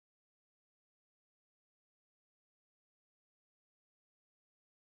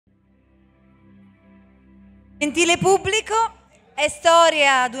Gentile pubblico,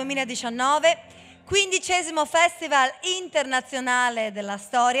 èStoria 2019, 15° Festival internazionale della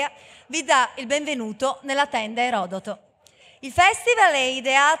storia, vi dà il benvenuto nella tenda Erodoto. Il festival è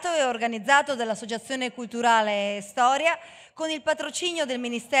ideato e organizzato dall'Associazione Culturale èStoria con il patrocinio del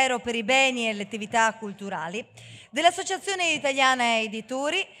Ministero per i Beni e le Attività Culturali, dell'Associazione Italiana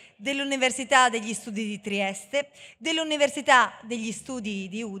Editori, dell'Università degli Studi di Trieste, dell'Università degli Studi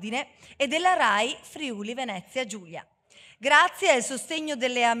di Udine e della RAI Friuli Venezia Giulia. Grazie al sostegno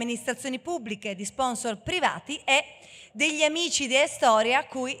delle amministrazioni pubbliche, di sponsor privati e degli amici di èStoria a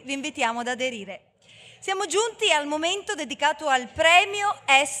cui vi invitiamo ad aderire. Siamo giunti al momento dedicato al Premio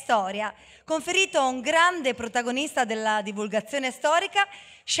èStoria, conferito a un grande protagonista della divulgazione storica,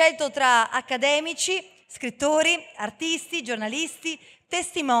 scelto tra accademici, scrittori, artisti, giornalisti,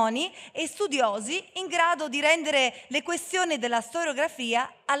 testimoni e studiosi in grado di rendere le questioni della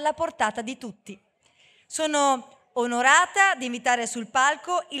storiografia alla portata di tutti. Sono onorata di invitare sul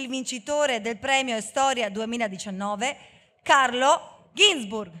palco il vincitore del Premio èStoria 2019, Carlo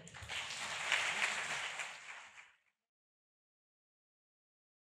Ginzburg.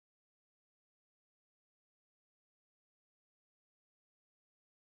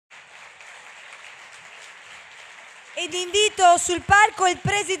 Ed invito sul palco il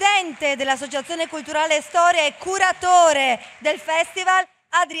presidente dell'Associazione Culturale èStoria e curatore del festival,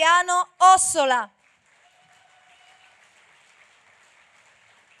 Adriano Ossola.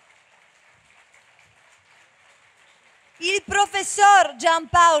 Il professor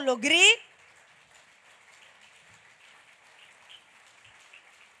Giampaolo Gri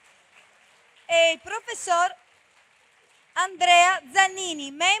e il professor Andrea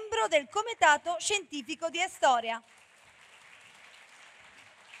Zannini, membro del Comitato Scientifico di èStoria.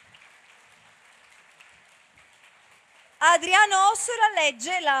 Adriano Ossola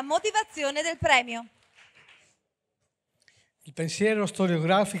legge la motivazione del premio. Il pensiero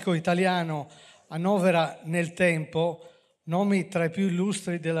storiografico italiano annovera nel tempo nomi tra i più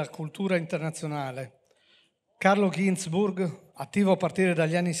illustri della cultura internazionale. Carlo Ginzburg, attivo a partire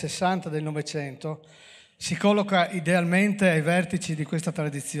dagli anni Sessanta del Novecento, si colloca idealmente ai vertici di questa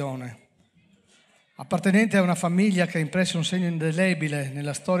tradizione. Appartenente a una famiglia che ha impresso un segno indelebile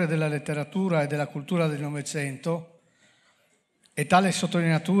nella storia della letteratura e della cultura del Novecento, e tale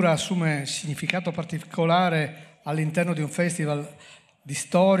sottolineatura assume significato particolare all'interno di un festival di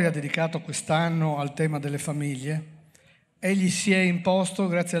storia dedicato quest'anno al tema delle famiglie, egli si è imposto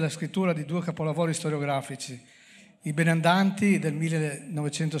grazie alla scrittura di 2 capolavori storiografici, i benandanti del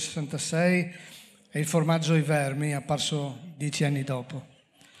 1966 e il formaggio ai vermi, apparso 10 anni dopo,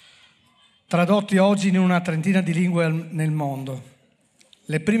 tradotti oggi in una trentina di lingue nel mondo.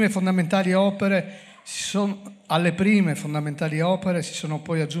 Alle prime fondamentali opere si sono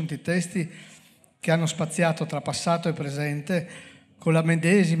poi aggiunti testi che hanno spaziato tra passato e presente con la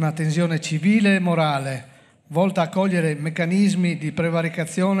medesima tensione civile e morale, volta a cogliere meccanismi di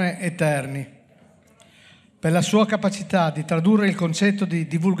prevaricazione eterni. Per la sua capacità di tradurre il concetto di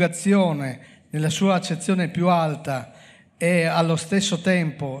divulgazione nella sua accezione più alta e allo stesso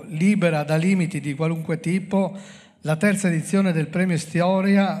tempo libera da limiti di qualunque tipo, la 3ª edizione del Premio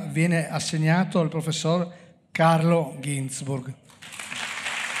èStoria viene assegnato al professor Carlo Ginzburg.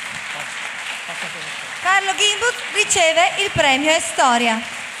 Carlo Ginzburg riceve il Premio èStoria.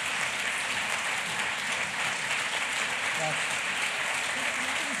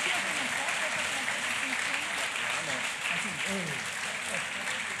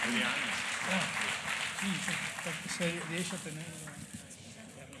 Se riesci a tenere.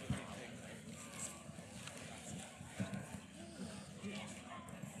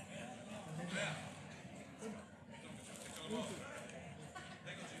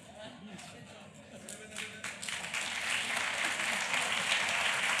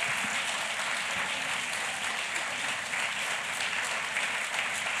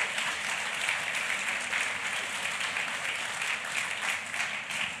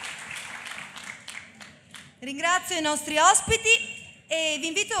 Ringrazio i nostri ospiti e vi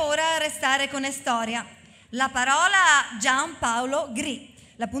invito ora a restare con èStoria. La parola a Giampaolo Gri.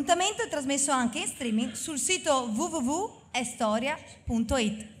 L'appuntamento è trasmesso anche in streaming sul sito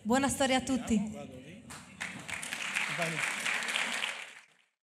www.estoria.it. Buona storia a tutti.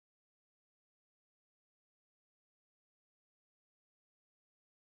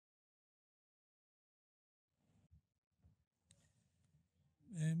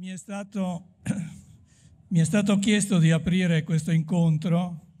 Mi è stato chiesto di aprire questo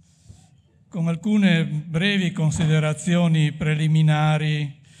incontro con alcune brevi considerazioni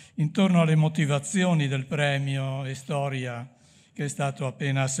preliminari intorno alle motivazioni del premio èStoria che è stato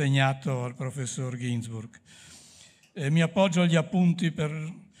appena assegnato al professor Ginzburg. Mi appoggio agli appunti per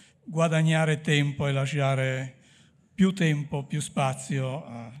guadagnare tempo e lasciare più tempo, più spazio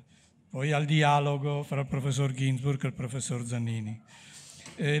poi al dialogo fra il professor Ginzburg e il professor Zannini.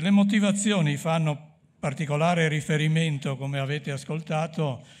 Le motivazioni fanno particolare riferimento, come avete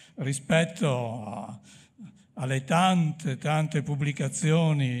ascoltato, rispetto alle tante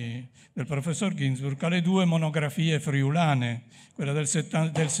pubblicazioni del professor Ginzburg, alle due monografie friulane, quella del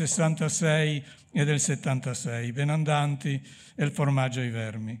 66 e del 76, Benandanti e il formaggio ai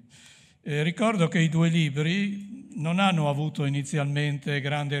vermi. Ricordo che i due libri non hanno avuto inizialmente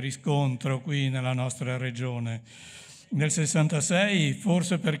grande riscontro qui nella nostra regione. Nel 66,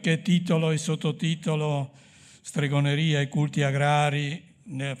 forse perché titolo e sottotitolo Stregoneria e culti agrari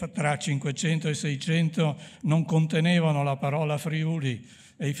tra 500 e 600 non contenevano la parola Friuli,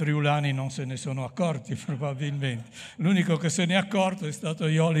 e i friulani non se ne sono accorti probabilmente. L'unico che se ne è accorto è stato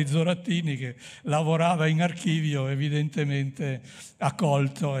Ioli Zorattini, che lavorava in archivio, evidentemente ha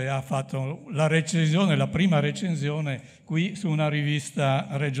colto e ha fatto la recensione, la prima recensione qui su una rivista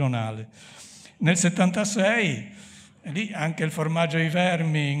regionale. Nel 76 lì anche il formaggio ai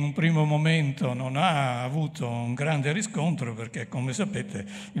vermi in un primo momento non ha avuto un grande riscontro, perché come sapete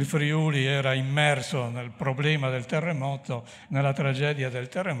il Friuli era immerso nel problema del terremoto, nella tragedia del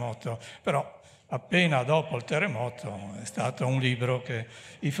terremoto, però appena dopo il terremoto è stato un libro che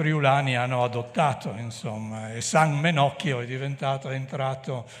i friulani hanno adottato, insomma, e San Menocchio è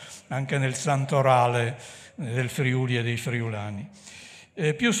entrato anche nel santorale del Friuli e dei friulani.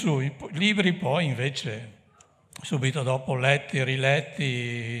 Più su, i libri poi invece subito dopo letti,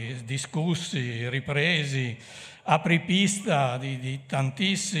 riletti, discussi, ripresi, apripista di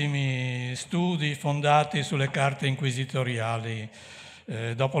tantissimi studi fondati sulle carte inquisitoriali,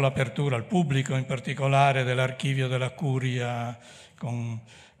 dopo l'apertura al pubblico in particolare dell'archivio della Curia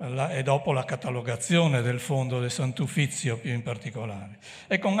e dopo la catalogazione del fondo del Sant'Uffizio più in particolare,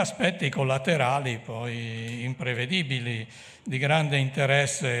 e con aspetti collaterali poi imprevedibili di grande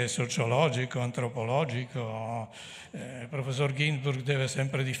interesse sociologico, antropologico. Il professor Ginzburg deve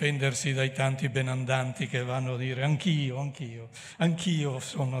sempre difendersi dai tanti benandanti che vanno a dire anch'io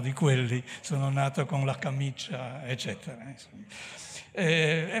sono di quelli, sono nato con la camicia, eccetera.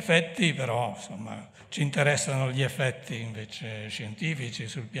 Effetti però, insomma, ci interessano gli effetti invece scientifici,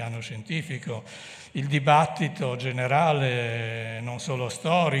 sul piano scientifico, il dibattito generale, non solo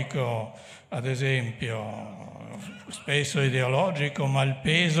storico, ad esempio, spesso ideologico, ma il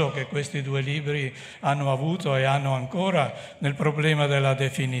peso che questi due libri hanno avuto e hanno ancora nel problema della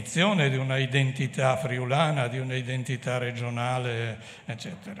definizione di una identità friulana, di una identità regionale,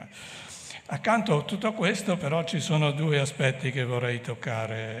 eccetera. Accanto a tutto questo però ci sono due aspetti che vorrei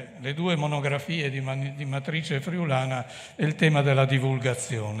toccare, le due monografie di matrice friulana e il tema della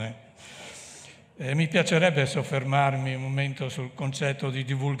divulgazione. Mi piacerebbe soffermarmi un momento sul concetto di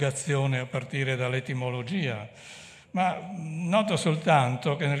divulgazione a partire dall'etimologia, ma noto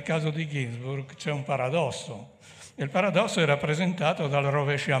soltanto che nel caso di Ginzburg c'è un paradosso. Il paradosso è rappresentato dal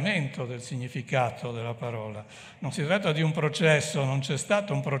rovesciamento del significato della parola. Non si tratta di un processo, non c'è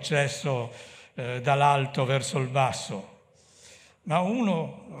stato un processo dall'alto verso il basso, ma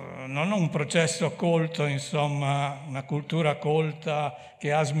non un processo colto, insomma, una cultura colta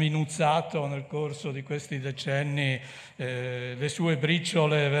che ha sminuzzato nel corso di questi decenni le sue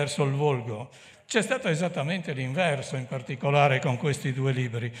briciole verso il volgo. C'è stato esattamente l'inverso, in particolare con questi due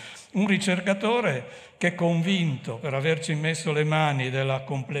libri. Un ricercatore che è convinto, per averci messo le mani, della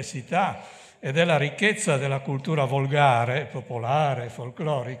complessità e della ricchezza della cultura volgare, popolare,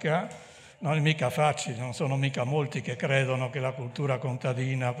 folclorica. Non è mica facile, non sono mica molti che credono che la cultura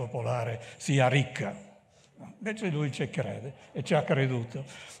contadina popolare sia ricca. Invece lui ci crede e ci ha creduto.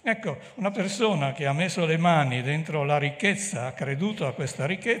 Ecco, una persona che ha messo le mani dentro la ricchezza, ha creduto a questa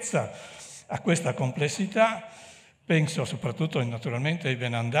ricchezza, a questa complessità, penso soprattutto naturalmente ai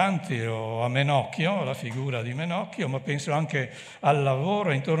benandanti o a Menocchio, alla figura di Menocchio, ma penso anche al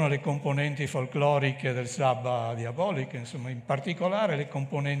lavoro intorno alle componenti folcloriche del sabba diabolico, insomma in particolare le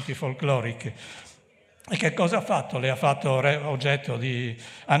componenti folcloriche. E che cosa ha fatto? Le ha fatto oggetto di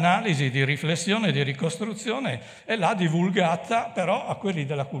analisi, di riflessione, di ricostruzione e l'ha divulgata però a quelli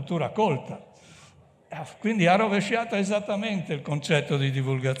della cultura colta. Quindi ha rovesciato esattamente il concetto di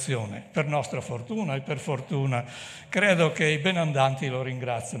divulgazione, per nostra fortuna e per fortuna. Credo che i benandanti lo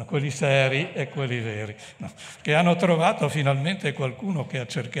ringraziano, quelli seri e quelli veri, no, che hanno trovato finalmente qualcuno che ha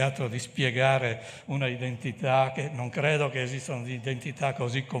cercato di spiegare una identità, che non credo che esistano identità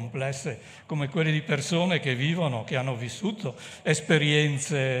così complesse come quelle di persone che vivono, che hanno vissuto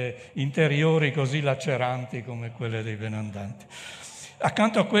esperienze interiori così laceranti come quelle dei benandanti.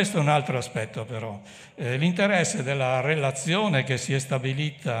 Accanto a questo un altro aspetto però, l'interesse della relazione che si è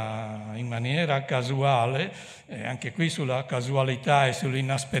stabilita in maniera casuale, anche qui sulla casualità e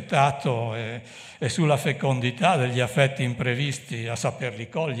sull'inaspettato e sulla fecondità degli affetti imprevisti, a saperli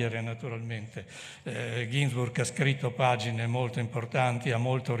cogliere naturalmente. Ginzburg ha scritto pagine molto importanti, ha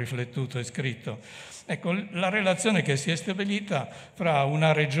molto riflettuto e scritto. Ecco, la relazione che si è stabilita fra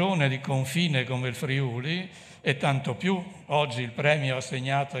una regione di confine come il Friuli, e tanto più oggi il premio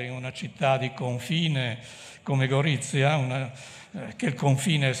assegnato in una città di confine come Gorizia, che il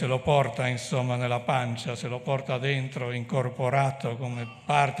confine se lo porta insomma nella pancia, se lo porta dentro incorporato come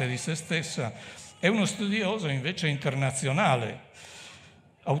parte di se stessa, e uno studioso invece internazionale,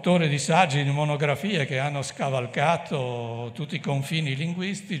 autore di saggi, di monografie che hanno scavalcato tutti i confini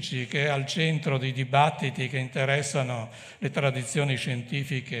linguistici, che è al centro di dibattiti che interessano le tradizioni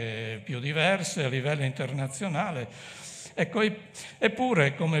scientifiche più diverse a livello internazionale. Ecco,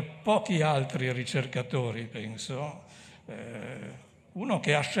 eppure, come pochi altri ricercatori, penso, uno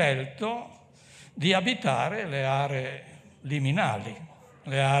che ha scelto di abitare le aree liminali,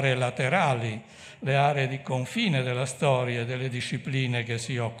 le aree laterali, le aree di confine della storia e delle discipline che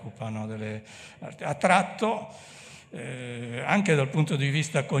si occupano attratto anche dal punto di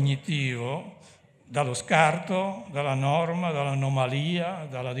vista cognitivo dallo scarto, dalla norma, dall'anomalia,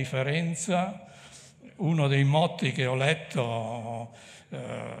 dalla differenza. Uno dei motti che ho letto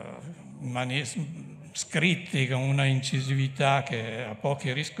scritti con una incisività che ha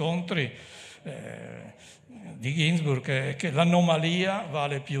pochi riscontri di Ginzburg è che l'anomalia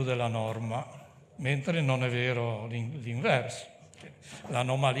vale più della norma, mentre non è vero l'inverso.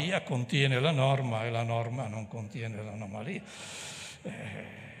 L'anomalia contiene la norma e la norma non contiene l'anomalia.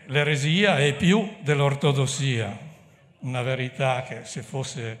 L'eresia è più dell'ortodossia, una verità che se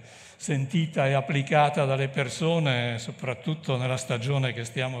fosse sentita e applicata dalle persone, soprattutto nella stagione che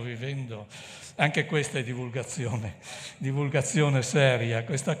stiamo vivendo, anche questa è divulgazione seria,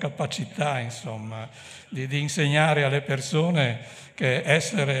 questa capacità insomma di insegnare alle persone che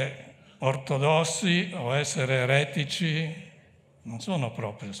essere ortodossi o essere eretici non sono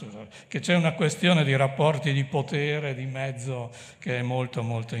proprio, che c'è una questione di rapporti di potere, di mezzo, che è molto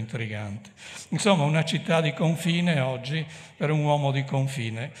molto intrigante. Insomma, una città di confine oggi per un uomo di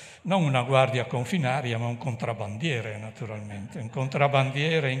confine, non una guardia confinaria, ma un contrabbandiere naturalmente, un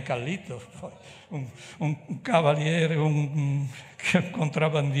contrabbandiere incallito, poi un cavaliere, un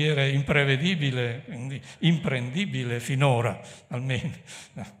contrabbandiere imprevedibile, quindi imprendibile finora almeno.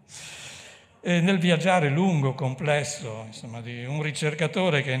 E nel viaggiare lungo, complesso, insomma, di un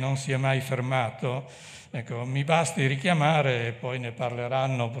ricercatore che non si è mai fermato, ecco, mi basti richiamare, e poi ne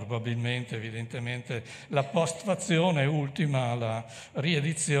parleranno probabilmente, evidentemente, la postfazione ultima, la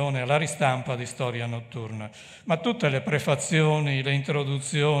riedizione, la ristampa di Storia notturna. Ma tutte le prefazioni, le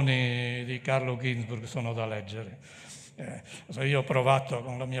introduzioni di Carlo Ginzburg sono da leggere. Io ho provato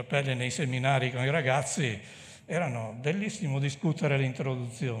con la mia pelle nei seminari con i ragazzi, erano bellissimo discutere le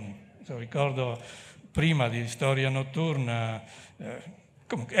introduzioni. Ricordo prima di Storia notturna,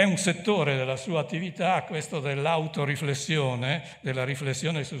 è un settore della sua attività, questo dell'autoriflessione, della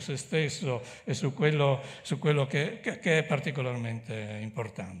riflessione su se stesso e su quello che è particolarmente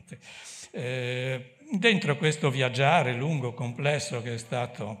importante. Dentro questo viaggiare lungo, complesso che è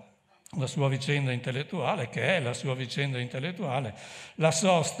stato la sua vicenda intellettuale, che è la sua vicenda intellettuale, la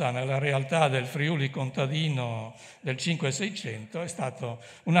sosta nella realtà del Friuli contadino del 5-600 è stata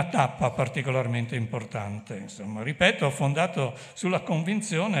una tappa particolarmente importante. Insomma, ripeto, fondato sulla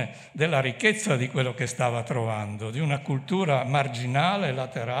convinzione della ricchezza di quello che stava trovando, di una cultura marginale,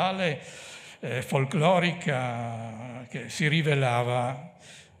 laterale, folclorica, che si rivelava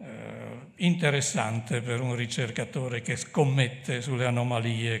interessante per un ricercatore che scommette sulle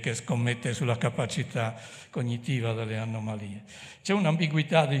anomalie, che scommette sulla capacità cognitiva delle anomalie. C'è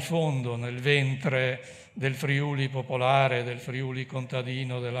un'ambiguità di fondo nel ventre del Friuli popolare, del Friuli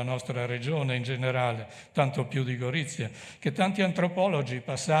contadino, della nostra regione in generale, tanto più di Gorizia, che tanti antropologi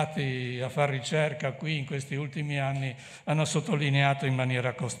passati a far ricerca qui in questi ultimi anni hanno sottolineato in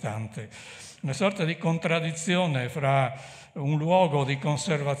maniera costante. Una sorta di contraddizione fra un luogo di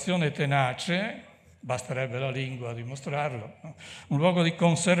conservazione tenace, basterebbe la lingua a dimostrarlo, no? Un luogo di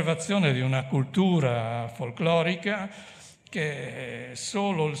conservazione di una cultura folclorica che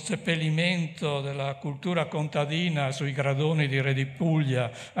solo il seppellimento della cultura contadina sui gradoni di Re di Puglia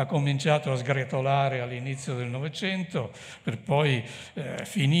ha cominciato a sgretolare all'inizio del Novecento, per poi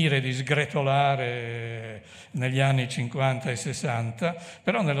finire di sgretolare negli anni 50 e 60,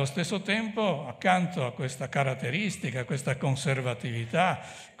 però nello stesso tempo, accanto a questa caratteristica, a questa conservatività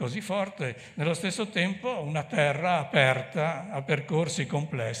così forte, nello stesso tempo una terra aperta a percorsi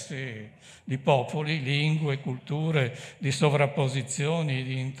complessi di popoli, lingue, culture, di sovrapposizioni,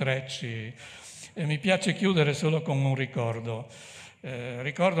 di intrecci. E mi piace chiudere solo con un ricordo.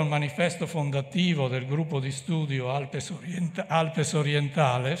 Ricordo il manifesto fondativo del gruppo di studio Alpes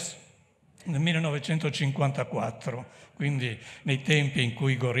Orientales nel 1954, quindi nei tempi in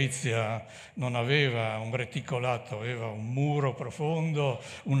cui Gorizia non aveva un reticolato, aveva un muro profondo,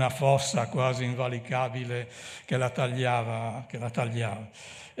 una fossa quasi invalicabile che la tagliava.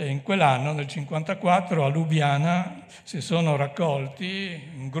 E in quell'anno, nel 1954, a Lubiana si sono raccolti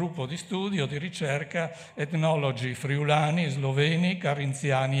un gruppo di studio, di ricerca, etnologi friulani, sloveni,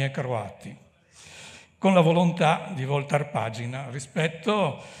 carinziani e croati, con la volontà di voltar pagina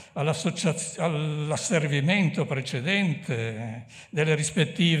rispetto all'asservimento precedente delle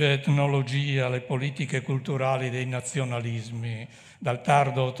rispettive etnologie alle politiche culturali dei nazionalismi dal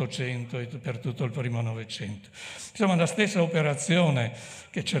tardo Ottocento e per tutto il primo Novecento. Insomma, la stessa operazione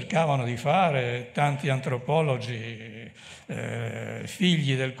che cercavano di fare tanti antropologi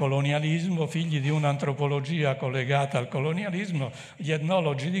figli del colonialismo, figli di un'antropologia collegata al colonialismo, gli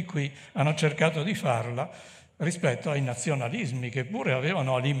etnologi di qui hanno cercato di farla rispetto ai nazionalismi che pure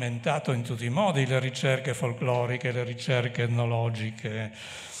avevano alimentato in tutti i modi le ricerche folcloriche, le ricerche etnologiche.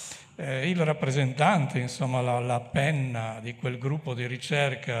 Il rappresentante, insomma, la penna di quel gruppo di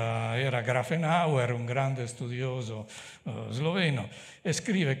ricerca era Grafenauer, un grande studioso sloveno, e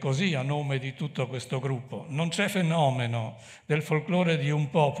scrive così a nome di tutto questo gruppo: non c'è fenomeno del folklore di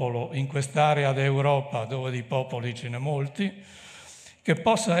un popolo in quest'area d'Europa, dove di popoli ce ne molti, che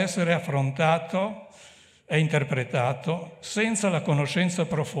possa essere affrontato e interpretato senza la conoscenza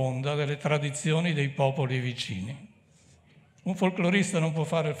profonda delle tradizioni dei popoli vicini. Un folclorista non può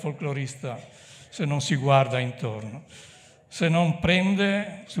fare il folclorista se non si guarda intorno, se non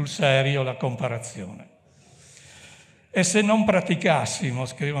prende sul serio la comparazione. E se non praticassimo,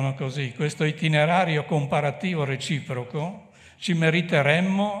 scrivono così, questo itinerario comparativo reciproco, ci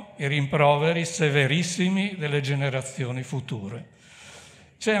meriteremmo i rimproveri severissimi delle generazioni future.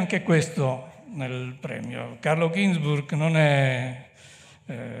 C'è anche questo nel premio. Carlo Ginzburg non è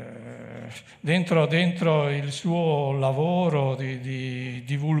dentro il suo lavoro di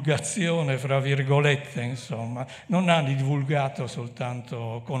divulgazione, fra virgolette, insomma, non ha divulgato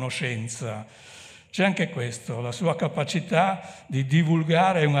soltanto conoscenza. C'è anche questo, la sua capacità di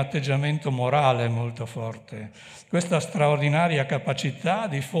divulgare un atteggiamento morale molto forte, questa straordinaria capacità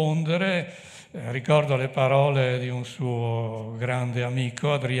di fondere, ricordo le parole di un suo grande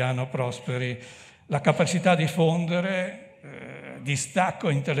amico, Adriano Prosperi, la capacità di fondere distacco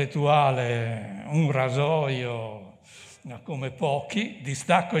intellettuale, un rasoio come pochi,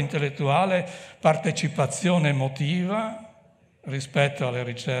 distacco intellettuale, partecipazione emotiva rispetto alle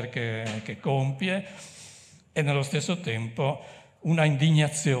ricerche che compie e nello stesso tempo una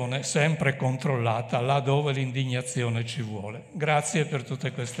indignazione sempre controllata là dove l'indignazione ci vuole. Grazie per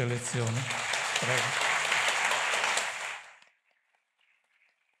tutte queste lezioni. Prego.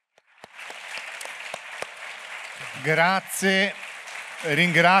 Grazie,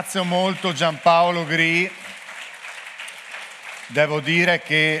 ringrazio molto Giampaolo Gri. Devo dire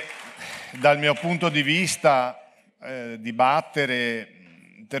che dal mio punto di vista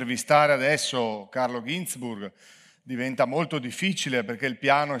intervistare adesso Carlo Ginzburg diventa molto difficile, perché il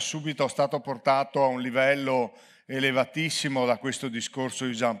piano è subito stato portato a un livello elevatissimo da questo discorso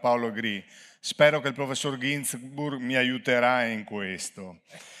di Giampaolo Gri. Spero che il professor Ginzburg mi aiuterà in questo.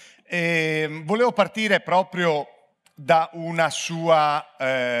 Volevo partire proprio da un suo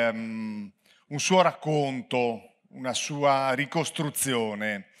racconto, una sua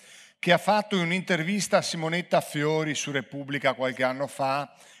ricostruzione che ha fatto in un'intervista a Simonetta Fiori su Repubblica qualche anno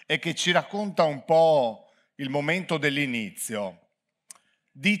fa e che ci racconta un po' il momento dell'inizio.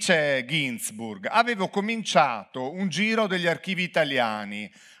 Dice Ginzburg: avevo cominciato un giro degli archivi italiani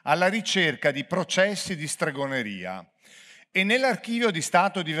alla ricerca di processi di stregoneria e nell'archivio di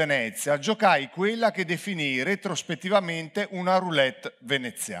Stato di Venezia giocai quella che definii retrospettivamente una roulette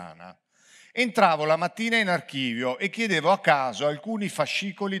veneziana. Entravo la mattina in archivio e chiedevo a caso alcuni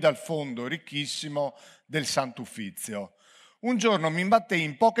fascicoli dal fondo ricchissimo del Sant'Uffizio. Un giorno mi imbattei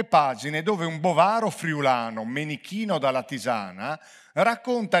in poche pagine dove un bovaro friulano, menichino dalla Tisana,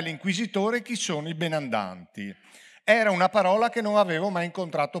 racconta all'inquisitore chi sono i benandanti. Era una parola che non avevo mai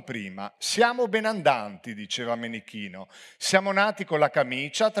incontrato prima. Siamo benandanti, diceva Menichino. Siamo nati con la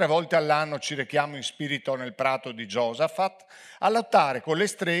camicia, 3 volte all'anno ci rechiamo in spirito nel prato di Giosafat a lottare con le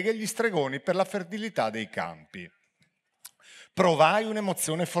streghe e gli stregoni per la fertilità dei campi. Provai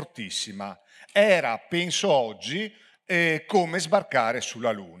un'emozione fortissima. Era, penso oggi, come sbarcare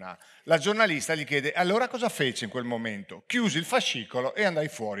sulla Luna. La giornalista gli chiede: allora cosa fece in quel momento? Chiusi il fascicolo e andai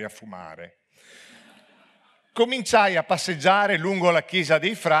fuori a fumare. Cominciai a passeggiare lungo la chiesa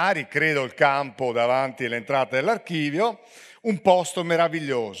dei Frari, credo il campo davanti all'entrata dell'archivio, un posto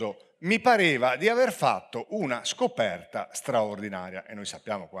meraviglioso. Mi pareva di aver fatto una scoperta straordinaria, e noi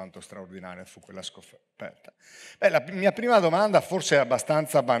sappiamo quanto straordinaria fu quella scoperta. La mia prima domanda forse è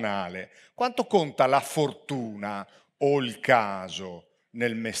abbastanza banale. Quanto conta la fortuna o il caso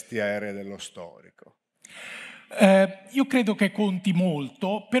nel mestiere dello storico? Io credo che conti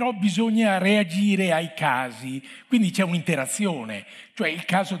molto, però bisogna reagire ai casi, quindi c'è un'interazione, cioè il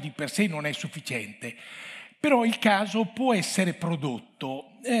caso di per sé non è sufficiente, però il caso può essere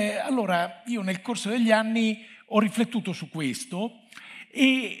prodotto. Allora io nel corso degli anni ho riflettuto su questo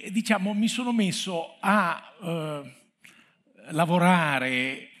e diciamo mi sono messo a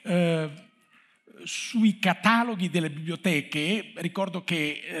lavorare sui cataloghi delle biblioteche. Ricordo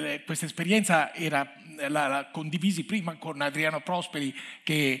che questa esperienza la condivisi prima con Adriano Prosperi,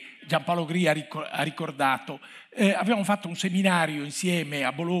 che Giampaolo Gri ha ricordato. Abbiamo fatto un seminario insieme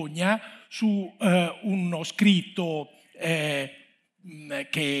a Bologna su uno scritto che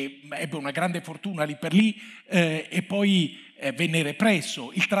ebbe una grande fortuna lì per lì e poi venne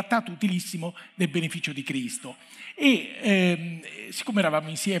represso, il trattato utilissimo del beneficio di Cristo. E siccome eravamo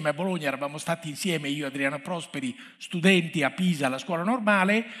insieme a Bologna, eravamo stati insieme io e Adriano Prosperi, studenti a Pisa alla scuola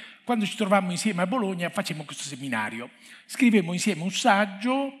normale, quando ci trovammo insieme a Bologna facemmo questo seminario. Scrivemmo insieme un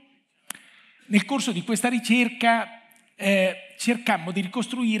saggio. Nel corso di questa ricerca cercammo di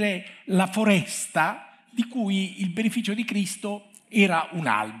ricostruire la foresta di cui il beneficio di Cristo era un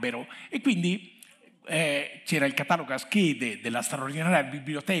albero, e quindi c'era il catalogo a schede della straordinaria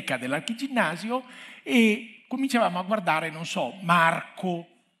biblioteca dell'Archiginnasio e cominciavamo a guardare, non so, Marco,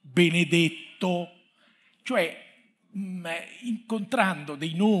 Benedetto, cioè incontrando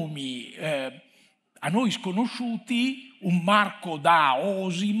dei nomi a noi sconosciuti, un Marco da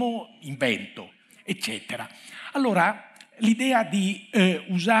Osimo, invento, eccetera. Allora l'idea di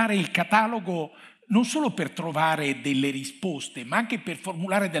usare il catalogo non solo per trovare delle risposte, ma anche per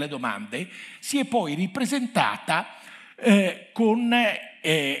formulare delle domande, si è poi ripresentata con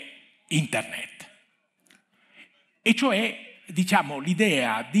internet. E cioè, diciamo,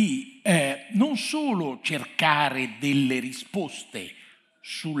 l'idea di non solo cercare delle risposte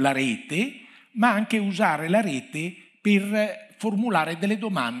sulla rete, ma anche usare la rete per formulare delle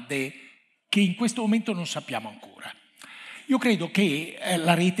domande che in questo momento non sappiamo ancora. Io credo che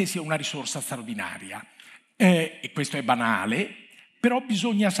la rete sia una risorsa straordinaria, e questo è banale, però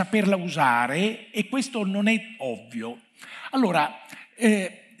bisogna saperla usare e questo non è ovvio. Allora,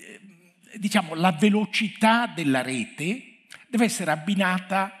 diciamo, la velocità della rete deve essere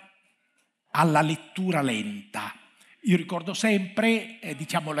abbinata alla lettura lenta. Io ricordo sempre,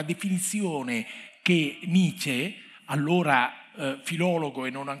 diciamo, la definizione che Nietzsche, allora filologo e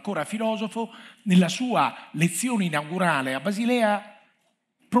non ancora filosofo, nella sua lezione inaugurale a Basilea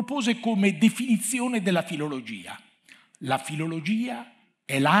propose come definizione della filologia. La filologia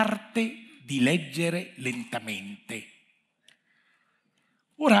è l'arte di leggere lentamente.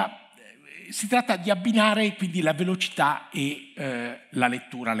 Ora, si tratta di abbinare quindi la velocità e la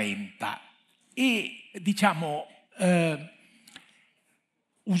lettura lenta e, diciamo,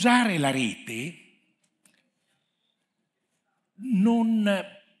 usare la rete non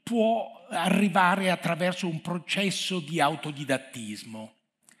può arrivare attraverso un processo di autodidattismo.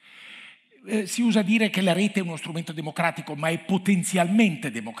 Si usa dire che la rete è uno strumento democratico, ma è potenzialmente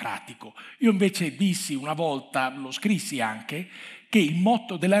democratico. Io invece dissi una volta, lo scrissi anche, che il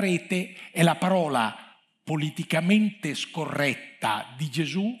motto della rete è la parola politicamente scorretta di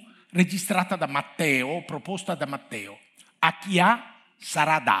Gesù registrata da Matteo, proposta da Matteo. A chi ha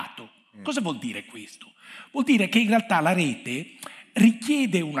sarà dato. Cosa vuol dire questo? Vuol dire che in realtà la rete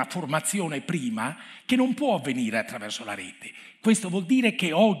richiede una formazione prima che non può avvenire attraverso la rete. Questo vuol dire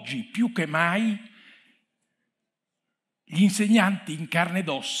che oggi più che mai gli insegnanti in carne ed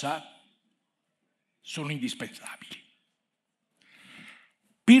ossa sono indispensabili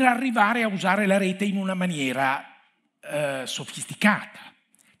per arrivare a usare la rete in una maniera sofisticata.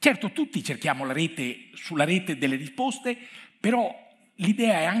 Certo, tutti cerchiamo sulla rete delle risposte, però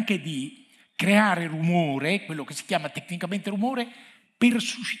l'idea è anche di creare rumore, quello che si chiama tecnicamente rumore, per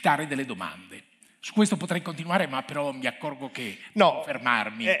suscitare delle domande. Su questo potrei continuare, ma però mi accorgo che No, devo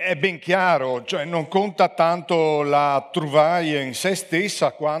fermarmi. è ben chiaro, cioè non conta tanto la trouvaille in sé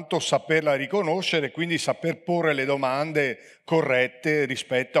stessa quanto saperla riconoscere, quindi saper porre le domande corrette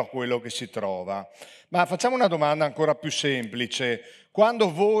rispetto a quello che si trova. Ma facciamo una domanda ancora più semplice.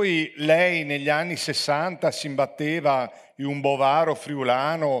 Quando lei negli anni 60 si imbatteva in un bovaro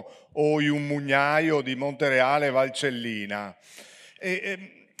friulano o in un mugnaio di Montereale Valcellina,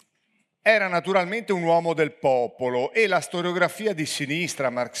 era naturalmente un uomo del popolo e la storiografia di sinistra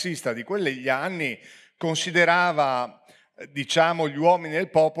marxista di quegli anni considerava, diciamo, gli uomini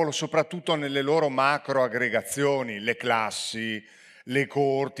del popolo soprattutto nelle loro macroaggregazioni, le classi, le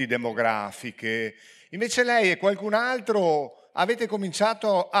corti demografiche. Invece lei e qualcun altro avete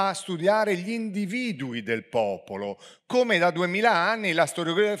cominciato a studiare gli individui del popolo, come da 2000 anni la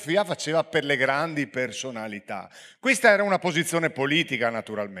storiografia faceva per le grandi personalità. Questa era una posizione politica,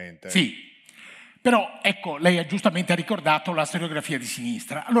 naturalmente. Sì, però ecco, lei ha giustamente ricordato la storiografia di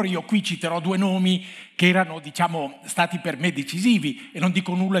sinistra. Allora io qui citerò due nomi che erano, diciamo, stati per me decisivi e non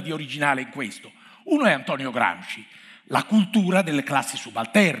dico nulla di originale in questo. Uno è Antonio Gramsci, la cultura delle classi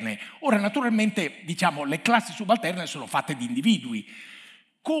subalterne. Ora, naturalmente, diciamo, le classi subalterne sono fatte di individui.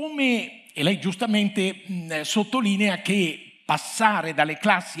 Come, e lei giustamente sottolinea che passare dalle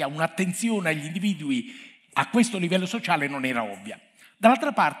classi a un'attenzione agli individui a questo livello sociale non era ovvia.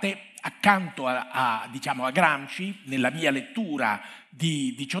 Dall'altra parte, accanto diciamo, a Gramsci, nella mia lettura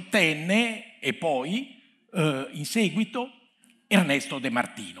di diciottenne e poi, in seguito, Ernesto De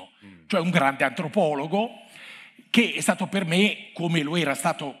Martino, cioè un grande antropologo che è stato per me, come lo è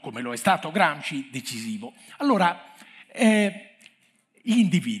stato Gramsci, decisivo. Allora, gli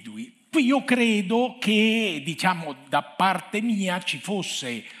individui. Qui io credo che, diciamo, da parte mia ci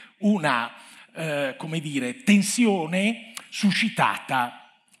fosse una, come dire, tensione suscitata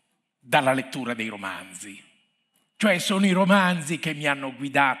dalla lettura dei romanzi. Cioè sono i romanzi che mi hanno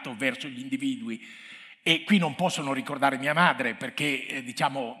guidato verso gli individui e qui non posso non ricordare mia madre perché,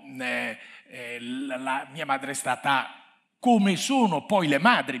 diciamo, la mia madre è stata come sono poi le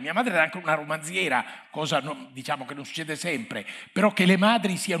madri. Mia madre era anche una romanziera, cosa diciamo che non succede sempre, però che le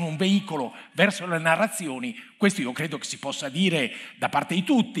madri siano un veicolo verso le narrazioni, questo io credo che si possa dire da parte di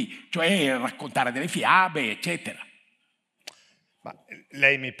tutti, cioè raccontare delle fiabe, eccetera. Ma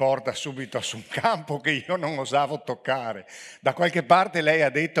lei mi porta subito su un campo che io non osavo toccare. Da qualche parte lei ha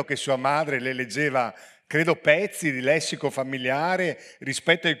detto che sua madre le leggeva, credo, pezzi di lessico familiare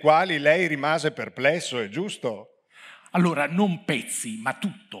rispetto ai quali lei rimase perplesso, è giusto? Allora, non pezzi, ma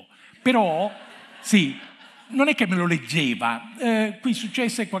tutto. Però, sì, non è che me lo leggeva. Qui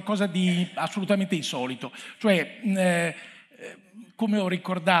successe qualcosa di assolutamente insolito. Cioè, come ho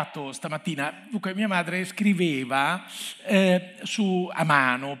ricordato stamattina, dunque mia madre scriveva a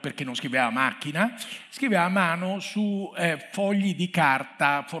mano, perché non scriveva a macchina, scriveva a mano su fogli di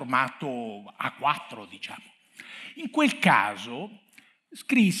carta formato A4, diciamo. In quel caso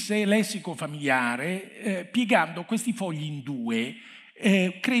scrisse lessico familiare piegando questi fogli in due,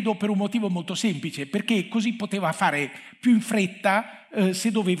 credo per un motivo molto semplice, perché così poteva fare più in fretta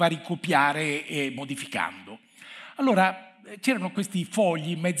se doveva ricopiare modificando. Allora c'erano questi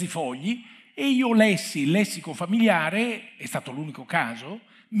fogli, mezzi fogli, e io lessi il lessico familiare, è stato l'unico caso,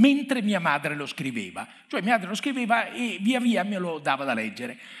 mentre mia madre lo scriveva. Cioè mia madre lo scriveva e via via me lo dava da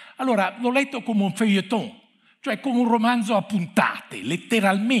leggere. Allora l'ho letto come un feuilleton, cioè come un romanzo a puntate,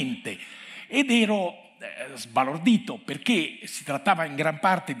 letteralmente, ed ero sbalordito perché si trattava in gran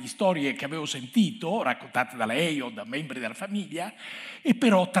parte di storie che avevo sentito, raccontate da lei o da membri della famiglia, e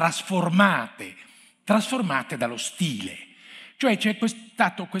però trasformate dallo stile. Cioè c'è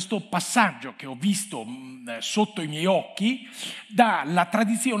stato questo passaggio che ho visto sotto i miei occhi dalla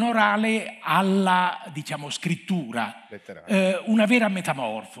tradizione orale alla, diciamo, scrittura, una vera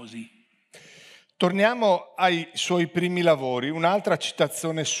metamorfosi. Torniamo ai suoi primi lavori, un'altra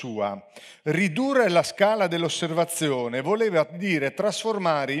citazione sua. Ridurre la scala dell'osservazione voleva dire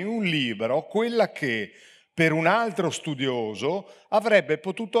trasformare in un libro quella che, per un altro studioso, avrebbe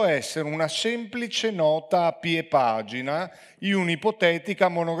potuto essere una semplice nota a pie pagina in un'ipotetica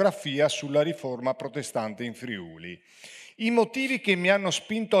monografia sulla riforma protestante in Friuli. I motivi che mi hanno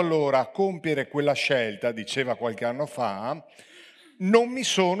spinto allora a compiere quella scelta, diceva qualche anno fa, non mi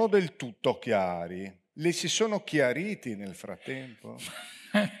sono del tutto chiari. Le si sono chiariti nel frattempo?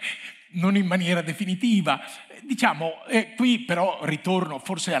 Non in maniera definitiva. Diciamo, qui però ritorno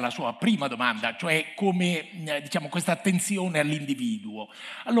forse alla sua prima domanda, cioè come, diciamo, questa attenzione all'individuo.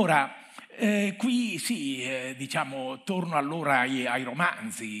 Allora, qui sì, diciamo, torno allora ai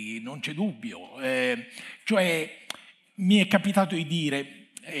romanzi, non c'è dubbio. Cioè, mi è capitato di dire,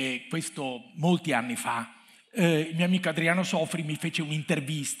 questo molti anni fa, il mio amico Adriano Sofri mi fece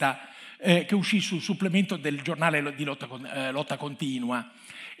un'intervista che uscì sul supplemento del giornale di Lotta Continua,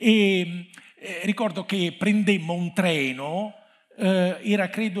 e ricordo che prendemmo un treno, era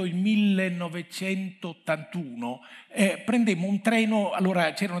credo il 1981, prendemmo un treno,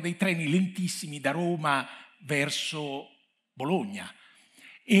 allora c'erano dei treni lentissimi da Roma verso Bologna,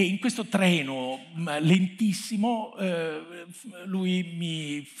 e in questo treno lentissimo lui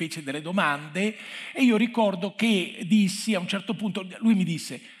mi fece delle domande e io ricordo che dissi a un certo punto, lui mi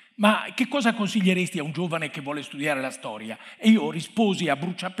disse: ma che cosa consiglieresti a un giovane che vuole studiare la storia? E io risposi a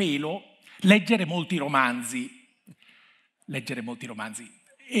bruciapelo: leggere molti romanzi. Leggere molti romanzi.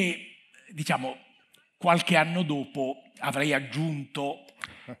 E diciamo qualche anno dopo avrei aggiunto,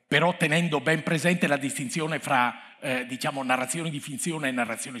 però tenendo ben presente la distinzione fra diciamo narrazioni di finzione e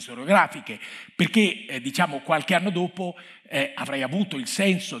narrazioni storiografiche, perché diciamo qualche anno dopo avrei avuto il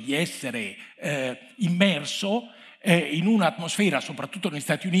senso di essere immerso in un'atmosfera, soprattutto negli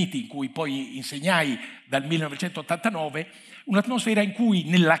Stati Uniti, in cui poi insegnai dal 1989, un'atmosfera in cui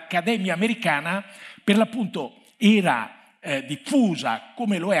nell'Accademia americana per l'appunto era diffusa,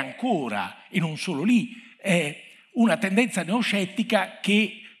 come lo è ancora, e non solo lì, una tendenza neoscettica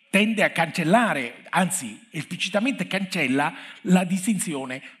che tende a cancellare, anzi esplicitamente cancella, la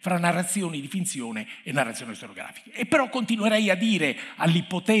distinzione fra narrazioni di finzione e narrazioni storiografiche. E però continuerei a dire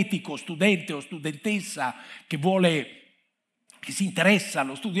all'ipotetico studente o studentessa che si interessa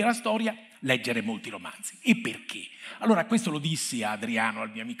allo studio della storia: leggere molti romanzi. E perché? Allora questo lo dissi a Adriano,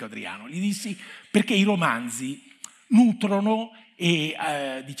 al mio amico Adriano, gli dissi perché i romanzi nutrono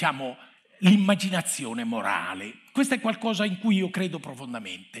diciamo l'immaginazione morale. Questo è qualcosa in cui io credo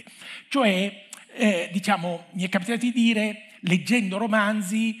profondamente. Cioè, diciamo, mi è capitato di dire, leggendo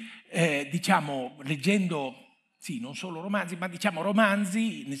romanzi, diciamo, leggendo, sì, non solo romanzi, ma diciamo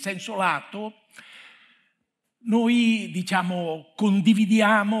romanzi nel senso lato, noi, diciamo,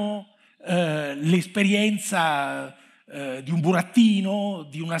 condividiamo l'esperienza di un burattino,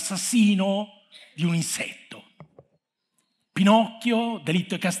 di un assassino, di un insetto. Pinocchio,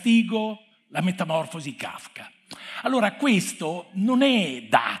 Delitto e Castigo, La Metamorfosi di Kafka. Allora questo non è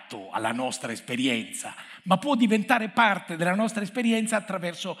dato alla nostra esperienza, ma può diventare parte della nostra esperienza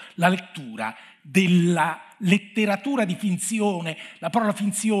attraverso la lettura della letteratura di finzione. La parola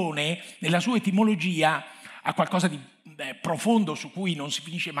finzione, nella sua etimologia, ha qualcosa di profondo su cui non si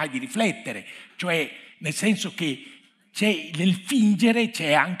finisce mai di riflettere, cioè nel senso che nel fingere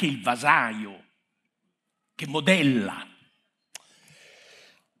c'è anche il vasaio che modella.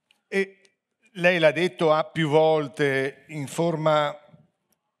 E lei l'ha detto più volte in forma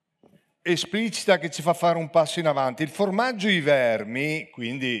esplicita che ci fa fare un passo in avanti. Il formaggio e i vermi,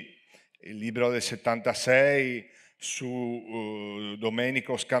 quindi il libro del 76 su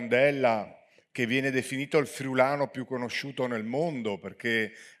Domenico Scandella, che viene definito il friulano più conosciuto nel mondo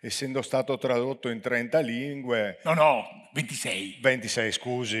perché essendo stato tradotto in 30 lingue... No, 26. 26,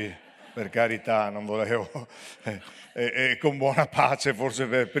 scusi, per carità, non volevo... con buona pace, forse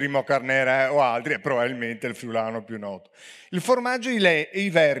per Primo Carnera o altri, è probabilmente il friulano più noto. Il formaggio e i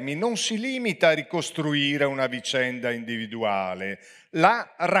vermi non si limita a ricostruire una vicenda individuale,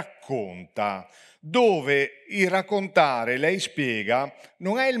 la racconta, dove il raccontare, lei spiega,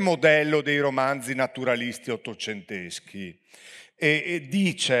 non è il modello dei romanzi naturalisti ottocenteschi. E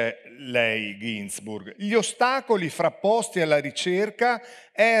dice lei, Ginzburg, gli ostacoli frapposti alla ricerca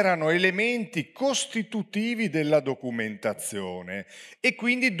erano elementi costitutivi della documentazione e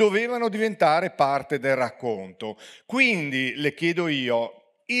quindi dovevano diventare parte del racconto. Quindi, le chiedo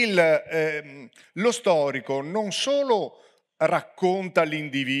io, lo storico non solo racconta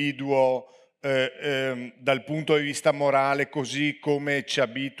l'individuo dal punto di vista morale, così come ci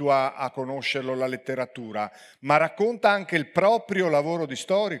abitua a conoscerlo la letteratura, ma racconta anche il proprio lavoro di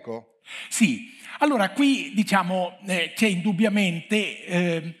storico? Sì, allora qui diciamo c'è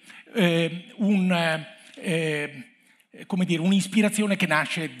indubbiamente un'ispirazione che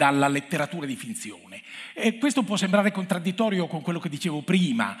nasce dalla letteratura di finzione. Questo può sembrare contraddittorio con quello che dicevo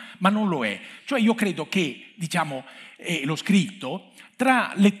prima, ma non lo è. Cioè io credo che, diciamo, l'ho scritto,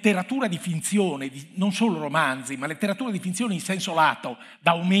 tra letteratura di finzione, non solo romanzi, ma letteratura di finzione in senso lato,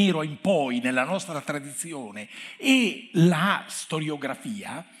 da Omero in poi, nella nostra tradizione, e la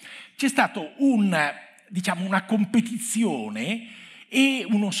storiografia, c'è stato una competizione e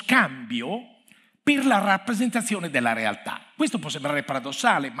uno scambio per la rappresentazione della realtà. Questo può sembrare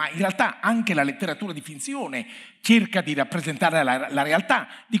paradossale, ma in realtà anche la letteratura di finzione cerca di rappresentare la realtà,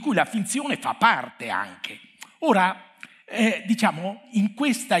 di cui la finzione fa parte anche. Ora, diciamo, in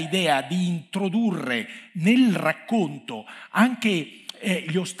questa idea di introdurre nel racconto anche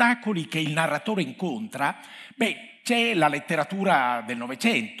gli ostacoli che il narratore incontra, c'è la letteratura del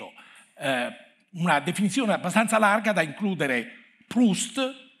Novecento, una definizione abbastanza larga da includere Proust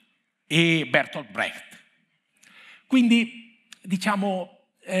e Bertolt Brecht. Quindi, diciamo,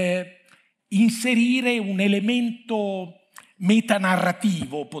 inserire un elemento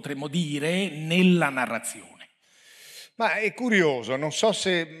metanarrativo, potremmo dire, nella narrazione. Ma è curioso, non so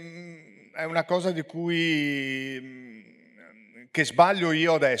se è una cosa di cui che sbaglio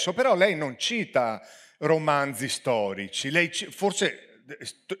io adesso, però lei non cita romanzi storici, lei forse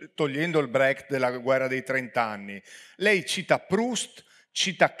togliendo il Brecht della guerra dei 30 anni, lei cita Proust,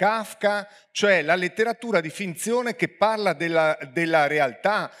 cita Kafka, cioè la letteratura di finzione che parla della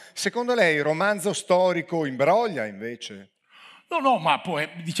realtà. Secondo lei il romanzo storico imbroglia invece? No, ma poi,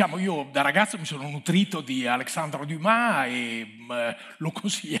 diciamo, io da ragazzo mi sono nutrito di Alexandre Dumas e lo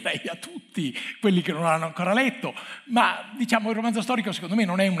consiglierei a tutti quelli che non l'hanno ancora letto, ma diciamo il romanzo storico secondo me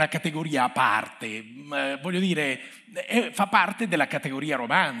non è una categoria a parte, voglio dire, fa parte della categoria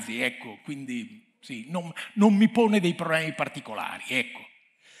romanzi, ecco, quindi sì, non mi pone dei problemi particolari, ecco.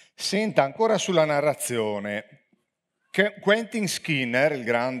 Senta, ancora sulla narrazione. Quentin Skinner, il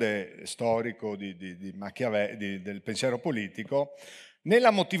grande storico del pensiero politico, nella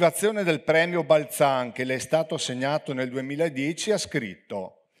motivazione del premio Balzan che le è stato assegnato nel 2010 ha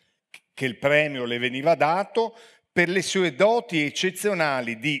scritto che il premio le veniva dato per le sue doti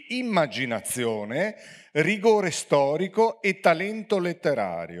eccezionali di immaginazione, rigore storico e talento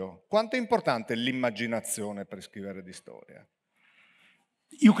letterario. Quanto è importante l'immaginazione per scrivere di storia?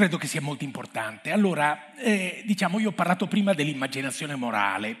 Io credo che sia molto importante. Allora, diciamo, io ho parlato prima dell'immaginazione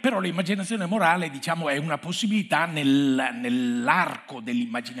morale, però l'immaginazione morale, diciamo, è una possibilità nell'arco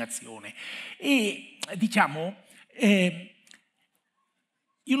dell'immaginazione. E, diciamo,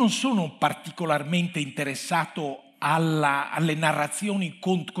 io non sono particolarmente interessato alle narrazioni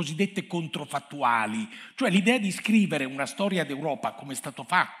cosiddette controfattuali, cioè l'idea di scrivere una storia d'Europa come è stato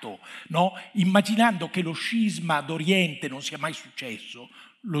fatto, no? Immaginando che lo scisma d'Oriente non sia mai successo.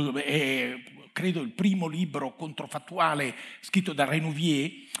 Credo il primo libro controfattuale scritto da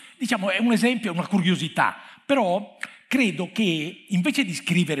Renouvier, diciamo, è un esempio, è una curiosità, però credo che invece di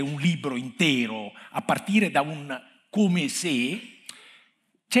scrivere un libro intero a partire da un come se,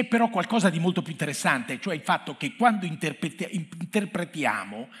 c'è però qualcosa di molto più interessante, cioè il fatto che quando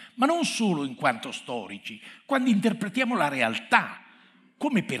interpretiamo, ma non solo in quanto storici, quando interpretiamo la realtà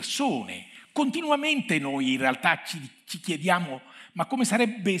come persone, continuamente noi in realtà ci chiediamo ma come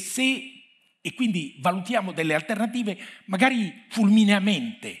sarebbe se, e quindi valutiamo delle alternative magari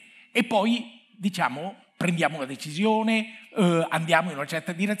fulmineamente e poi diciamo prendiamo una decisione, andiamo in una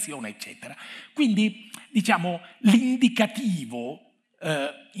certa direzione, eccetera. Quindi diciamo l'indicativo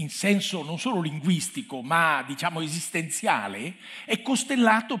in senso non solo linguistico ma diciamo esistenziale è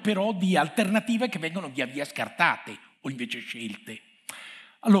costellato però di alternative che vengono via via scartate o invece scelte.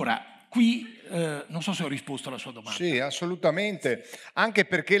 Allora, qui non so se ho risposto alla sua domanda. Sì, assolutamente, anche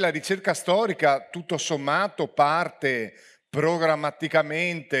perché la ricerca storica tutto sommato parte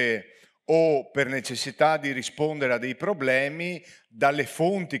programmaticamente o per necessità di rispondere a dei problemi dalle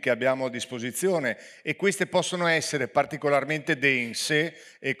fonti che abbiamo a disposizione e queste possono essere particolarmente dense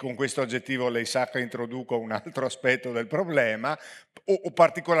e con questo aggettivo lei sa che introduco un altro aspetto del problema o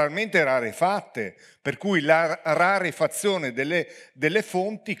particolarmente rarefatte, per cui la rarefazione delle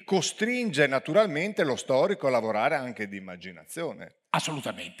fonti costringe naturalmente lo storico a lavorare anche di immaginazione.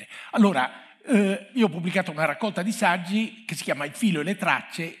 Assolutamente. Allora, io ho pubblicato una raccolta di saggi che si chiama Il filo e le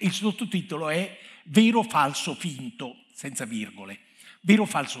tracce e il sottotitolo è Vero, falso, finto, senza virgole. Vero,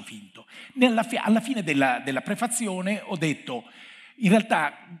 falso, finto. Alla fine della prefazione ho detto in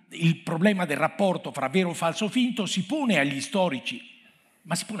realtà il problema del rapporto fra vero, falso, finto si pone agli storici,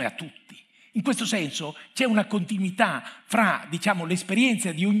 ma si pone a tutti. In questo senso c'è una continuità fra, diciamo,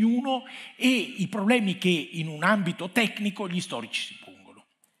 l'esperienza di ognuno e i problemi che in un ambito tecnico gli storici si pongono.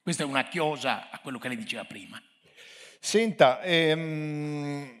 Questa è una chiosa a quello che lei diceva prima. Senta,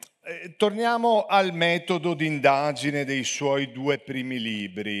 torniamo al metodo di indagine dei suoi due primi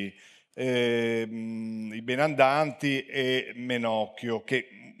libri, I benandanti e Menocchio,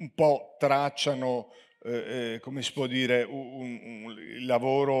 che un po' tracciano, come si può dire, il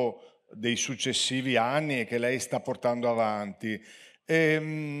lavoro dei successivi anni e che lei sta portando avanti.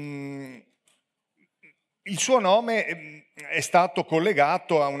 Il suo nome è stato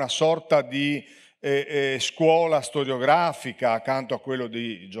collegato a una sorta di scuola storiografica accanto a quello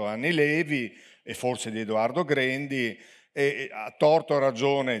di Giovanni Levi e forse di Edoardo Grendi, e a torto o a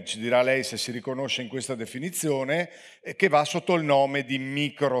ragione, ci dirà lei se si riconosce in questa definizione, che va sotto il nome di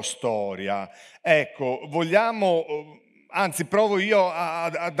microstoria. Ecco, vogliamo anzi provo io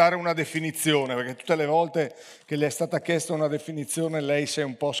a dare una definizione, perché tutte le volte che le è stata chiesta una definizione lei si è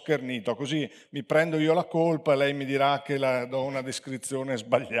un po' schernito, così mi prendo io la colpa e lei mi dirà che do una descrizione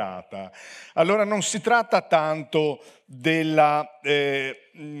sbagliata. Allora non si tratta tanto della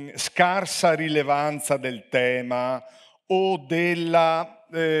scarsa rilevanza del tema o della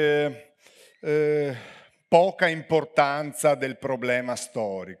poca importanza del problema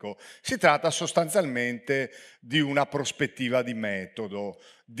storico. Si tratta sostanzialmente di una prospettiva di metodo,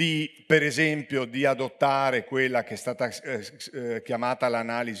 per esempio di adottare quella che è stata chiamata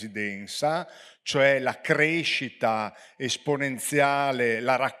l'analisi densa, cioè la crescita esponenziale,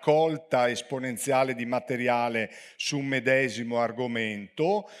 la raccolta esponenziale di materiale su un medesimo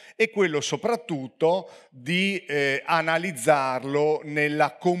argomento, e quello soprattutto di analizzarlo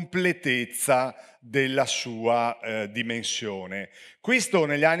nella completezza della sua dimensione. Questo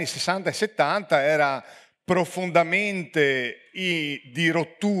negli anni 60 e 70 era profondamente di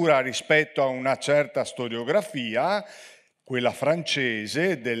rottura rispetto a una certa storiografia, quella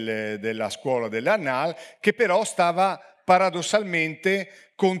francese della scuola delle Annales, che però stava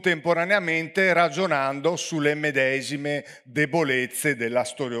paradossalmente contemporaneamente ragionando sulle medesime debolezze della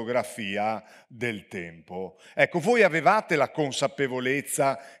storiografia del tempo. Ecco, voi avevate la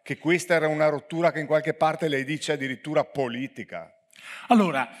consapevolezza che questa era una rottura che in qualche parte lei dice addirittura politica?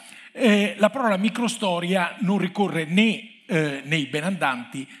 Allora, la parola microstoria non ricorre né nei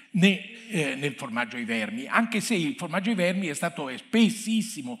benandanti né nel formaggio ai vermi, anche se il formaggio ai vermi è stato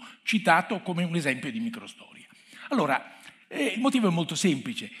spessissimo citato come un esempio di microstoria. Allora, il motivo è molto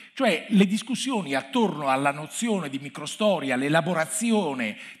semplice, cioè le discussioni attorno alla nozione di microstoria,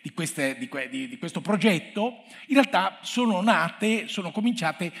 l'elaborazione di questo progetto, in realtà sono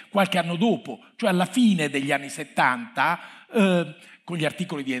cominciate qualche anno dopo, cioè alla fine degli anni 70, con gli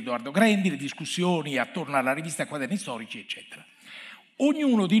articoli di Edoardo Grendi, le discussioni attorno alla rivista Quaderni Storici, eccetera.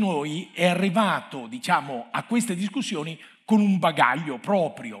 Ognuno di noi è arrivato, diciamo, a queste discussioni con un bagaglio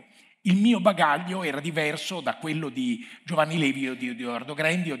proprio. Il mio bagaglio era diverso da quello di Giovanni Levi o di Edoardo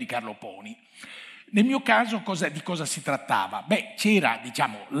Grendi o di Carlo Poni. Nel mio caso di cosa si trattava? Beh, c'era,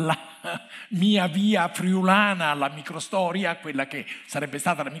 diciamo, la mia via friulana alla microstoria, quella che sarebbe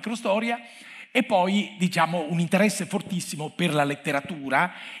stata la microstoria, e poi, diciamo, un interesse fortissimo per la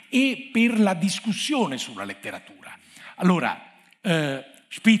letteratura e per la discussione sulla letteratura. Allora,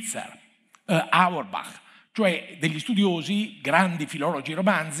 Spitzer, Auerbach, cioè degli studiosi, grandi filologi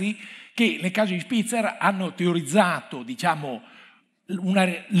romanzi, che nel caso di Spitzer hanno teorizzato, diciamo, una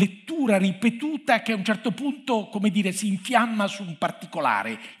lettura ripetuta che a un certo punto, come dire, si infiamma su un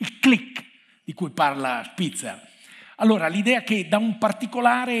particolare, il click di cui parla Spitzer. Allora, l'idea che da un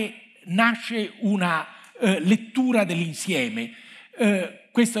particolare nasce una lettura dell'insieme.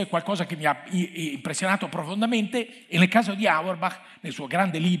 Questo è qualcosa che mi ha impressionato profondamente, e nel caso di Auerbach, nel suo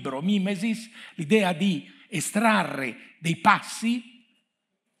grande libro Mimesis, l'idea di estrarre dei passi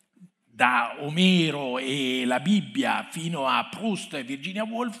da Omero e la Bibbia fino a Proust e Virginia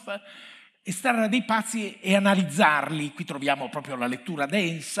Woolf, estrarre dei passi e analizzarli. Qui troviamo proprio la lettura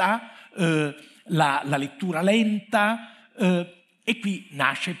densa, la lettura lenta, e qui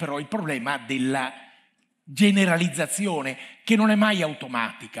nasce però il problema della generalizzazione, che non è mai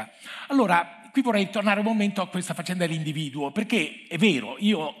automatica. Allora, qui vorrei tornare un momento a questa faccenda dell'individuo, perché è vero,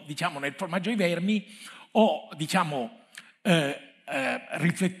 io, diciamo, nel formaggio ai vermi ho, diciamo,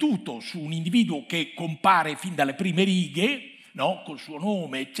 riflettuto su un individuo che compare fin dalle prime righe, no? Col suo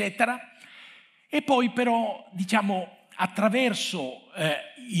nome, eccetera, e poi però, diciamo, attraverso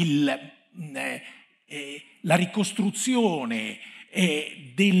la ricostruzione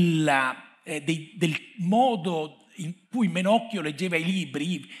del modo in cui Menocchio leggeva i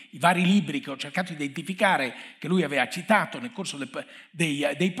libri, i vari libri che ho cercato di identificare, che lui aveva citato nel corso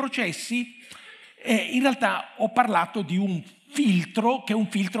dei processi, in realtà ho parlato di un filtro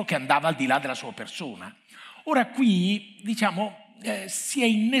che andava al di là della sua persona. Ora qui, diciamo, si è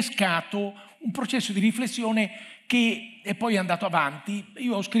innescato un processo di riflessione che è poi andato avanti.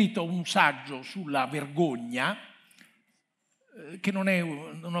 Io ho scritto un saggio sulla vergogna, che non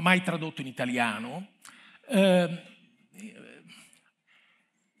ho mai tradotto in italiano.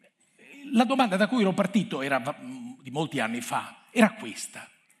 La domanda da cui ero partito era di molti anni fa, era questa: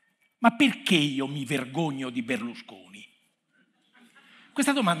 ma perché io mi vergogno di Berlusconi?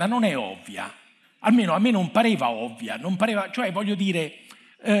 Questa domanda non è ovvia, almeno a me non pareva ovvia, cioè voglio dire,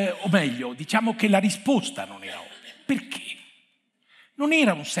 o meglio, diciamo che la risposta non era ovvia. Perché? Non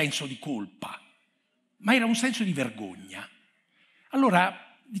era un senso di colpa, ma era un senso di vergogna.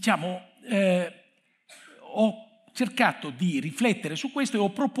 Allora, diciamo, ho cercato di riflettere su questo e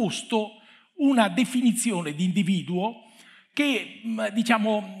ho proposto una definizione di individuo che,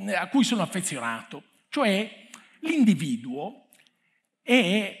 diciamo, a cui sono affezionato, cioè l'individuo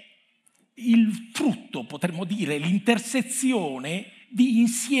è il frutto, potremmo dire, l'intersezione di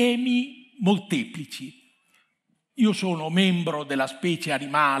insiemi molteplici. Io sono membro della specie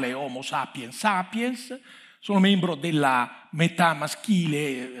animale Homo sapiens sapiens, sono membro della metà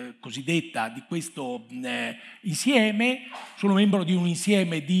maschile cosiddetta di questo insieme, sono membro di un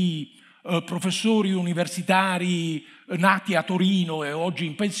insieme di professori universitari nati a Torino e oggi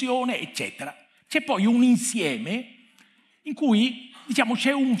in pensione, eccetera. C'è poi un insieme in cui, diciamo,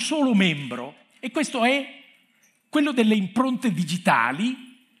 c'è un solo membro, e questo è quello delle impronte digitali,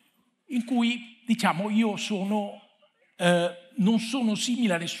 in cui, diciamo, io non sono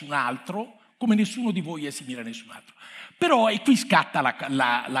simile a nessun altro, come nessuno di voi è simile a nessun altro. Però, e qui scatta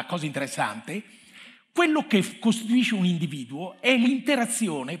la cosa interessante, quello che costituisce un individuo è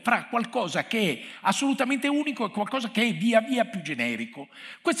l'interazione fra qualcosa che è assolutamente unico e qualcosa che è via via più generico.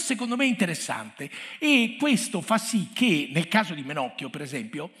 Questo secondo me è interessante, e questo fa sì che, nel caso di Menocchio, per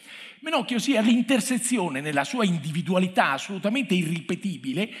esempio, Menocchio sia l'intersezione, nella sua individualità assolutamente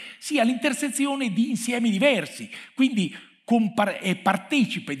irripetibile, sia l'intersezione di insiemi diversi, quindi è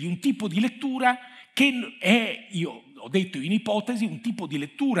partecipe di un tipo di lettura che è, io ho detto in ipotesi, un tipo di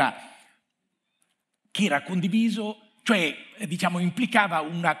lettura che era condiviso, cioè, diciamo, implicava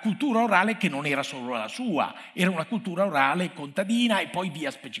una cultura orale che non era solo la sua, era una cultura orale contadina e poi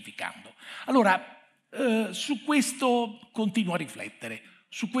via specificando. Allora, su questo continuo a riflettere,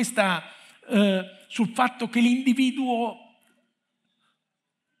 sul fatto che l'individuo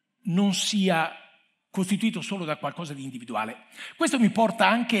non sia costituito solo da qualcosa di individuale. Questo mi porta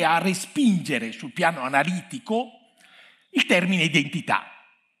anche a respingere sul piano analitico il termine identità.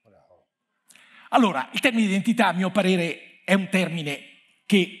 Allora, il termine identità, a mio parere, è un termine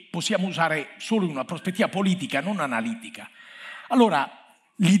che possiamo usare solo in una prospettiva politica, non analitica. Allora,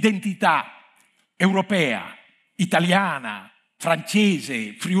 l'identità europea, italiana,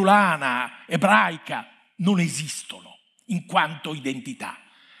 francese, friulana, ebraica non esistono in quanto identità.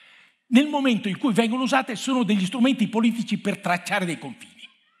 Nel momento in cui vengono usate sono degli strumenti politici per tracciare dei confini.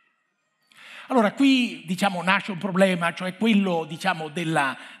 Allora qui, diciamo, nasce un problema, cioè quello, diciamo,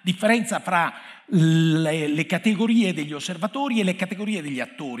 della differenza fra le categorie degli osservatori e le categorie degli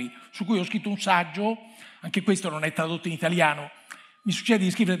attori, su cui ho scritto un saggio, anche questo non è tradotto in italiano. Mi succede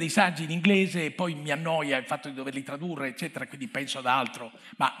di scrivere dei saggi in inglese e poi mi annoia il fatto di doverli tradurre, eccetera, quindi penso ad altro,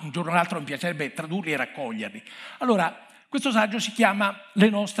 ma un giorno o l'altro mi piacerebbe tradurli e raccoglierli. Allora, questo saggio si chiama Le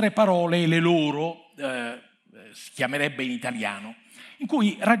nostre parole e le loro, si chiamerebbe in italiano, in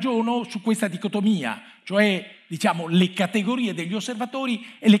cui ragiono su questa dicotomia, cioè, diciamo, le categorie degli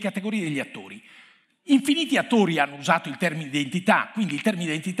osservatori e le categorie degli attori. Infiniti attori hanno usato il termine identità, quindi il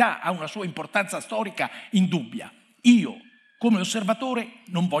termine identità ha una sua importanza storica indubbia. Io, come osservatore,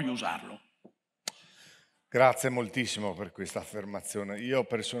 non voglio usarlo. Grazie moltissimo per questa affermazione. Io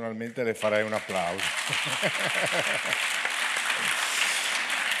personalmente le farei un applauso.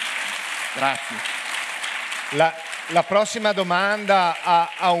 Grazie. La prossima domanda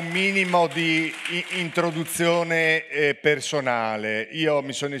ha un minimo di introduzione personale. Io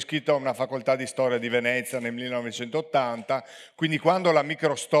mi sono iscritto a una facoltà di storia di Venezia nel 1980, quindi quando la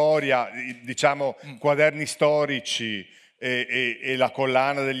microstoria, diciamo quaderni storici e la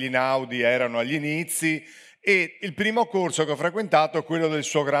collana degli Inaudi erano agli inizi, e il primo corso che ho frequentato è quello del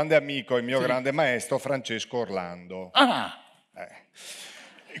suo grande amico e mio grande maestro Francesco Orlando.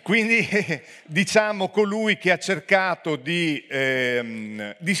 Quindi diciamo colui che ha cercato di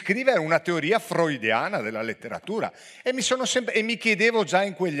scrivere una teoria freudiana della letteratura, e mi chiedevo già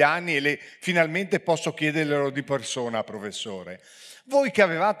in quegli anni, e finalmente posso chiederglielo di persona, professore, voi che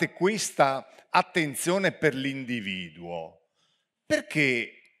avevate questa attenzione per l'individuo,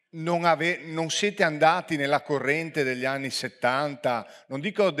 perché non siete andati nella corrente degli anni 70, non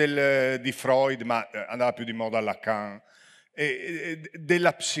dico di Freud, ma andava più di moda Lacan,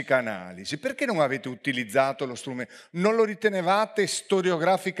 della psicanalisi? Perché non avete utilizzato lo strumento? Non lo ritenevate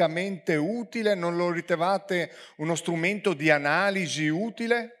storiograficamente utile? Non lo ritenevate uno strumento di analisi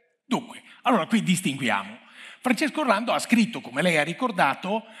utile? Dunque, allora qui distinguiamo. Francesco Orlando ha scritto, come lei ha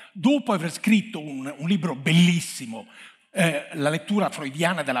ricordato, dopo aver scritto un libro bellissimo, La lettura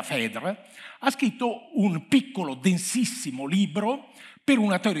freudiana della Fedre, ha scritto un piccolo, densissimo libro per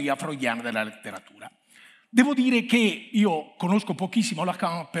una teoria freudiana della letteratura. Devo dire che io conosco pochissimo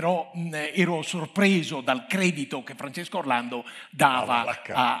Lacan, però ero sorpreso dal credito che Francesco Orlando dava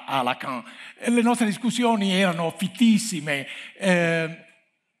a Lacan. Le nostre discussioni erano fittissime,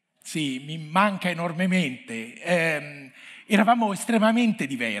 sì, mi manca enormemente. Eravamo estremamente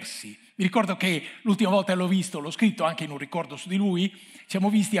diversi. Mi ricordo che l'ultima volta l'ho visto, l'ho scritto anche in un ricordo su di lui, ci siamo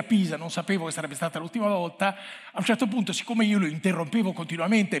visti a Pisa, non sapevo che sarebbe stata l'ultima volta. A un certo punto, siccome io lo interrompevo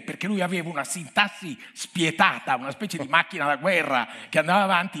continuamente perché lui aveva una sintassi spietata, una specie di macchina da guerra che andava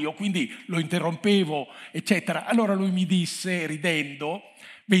avanti, io quindi lo interrompevo, eccetera. Allora lui mi disse, ridendo,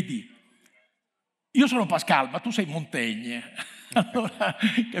 vedi, io sono Pascal, ma tu sei Montaigne. Allora,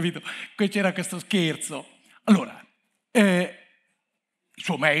 capito? C'era questo scherzo. Allora, il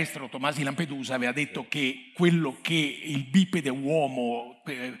suo maestro, Tomasi Lampedusa, aveva detto che quello che il bipede uomo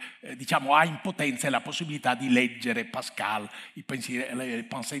diciamo, ha in potenza è la possibilità di leggere Pascal, i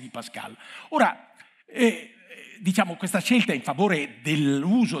pensée di Pascal. Ora, diciamo, questa scelta in favore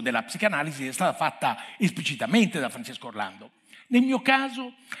dell'uso della psicanalisi è stata fatta esplicitamente da Francesco Orlando. Nel mio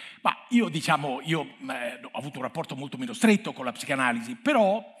caso, io ho avuto un rapporto molto meno stretto con la psicanalisi,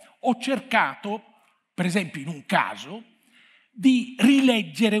 però ho cercato, per esempio in un caso, di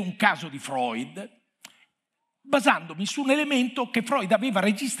rileggere un caso di Freud, basandomi su un elemento che Freud aveva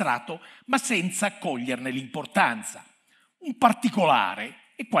registrato, ma senza coglierne l'importanza. Un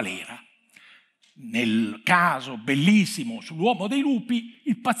particolare, e qual era? Nel caso bellissimo sull'uomo dei lupi,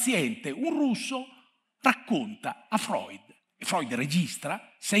 il paziente, un russo, racconta a Freud, e Freud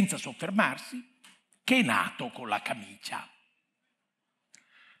registra, senza soffermarsi, che è nato con la camicia.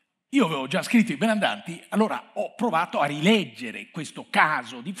 Io avevo già scritto i benandanti, allora ho provato a rileggere questo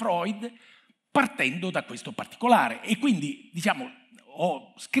caso di Freud partendo da questo particolare e quindi, diciamo,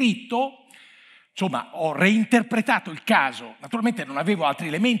 ho scritto, insomma, ho reinterpretato il caso. Naturalmente non avevo altri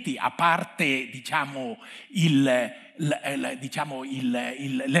elementi a parte, diciamo,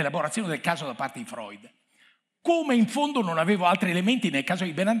 l'elaborazione del caso da parte di Freud. Come in fondo non avevo altri elementi nel caso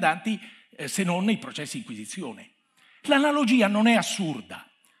dei benandanti se non nei processi di inquisizione. L'analogia non è assurda.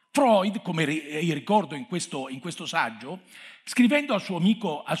 Freud, come ricordo in questo saggio, scrivendo al suo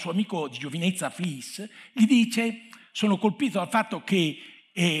amico di giovinezza Fliss, gli dice: sono colpito dal fatto che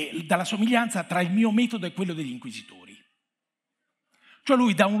dalla somiglianza tra il mio metodo e quello degli inquisitori. Cioè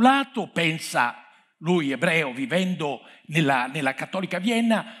lui da un lato pensa, lui ebreo vivendo nella cattolica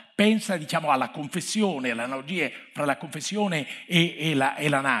Vienna, pensa, diciamo, alla confessione, alle analogie fra la confessione e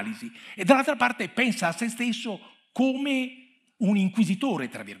l'analisi, e dall'altra parte pensa a se stesso come un inquisitore,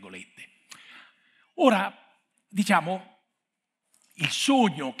 tra virgolette. Ora, diciamo, il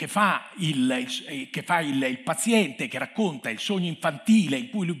sogno che fa il paziente, che racconta il sogno infantile in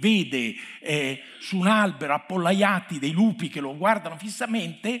cui lui vede su un albero appollaiati dei lupi che lo guardano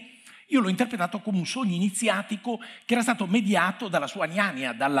fissamente, io l'ho interpretato come un sogno iniziatico che era stato mediato dalla sua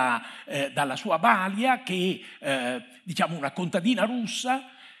gnania, dalla sua balia, che diciamo una contadina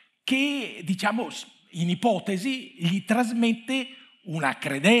russa che, diciamo, in ipotesi gli trasmette una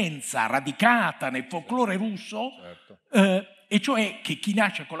credenza radicata nel folklore russo, certo. E cioè che chi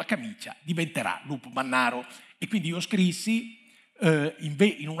nasce con la camicia diventerà lupo mannaro. E quindi io scrissi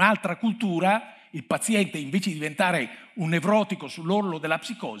in un'altra cultura il paziente, invece di diventare un nevrotico sull'orlo della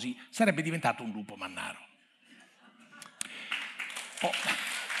psicosi, sarebbe diventato un lupo mannaro.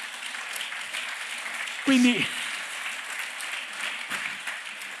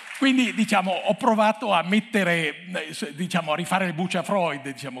 Quindi diciamo, ho provato a mettere, diciamo, a rifare le bucce a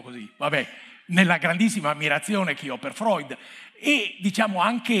Freud, diciamo così, vabbè, nella grandissima ammirazione che ho per Freud e, diciamo,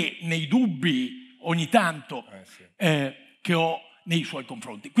 anche nei dubbi ogni tanto che ho nei suoi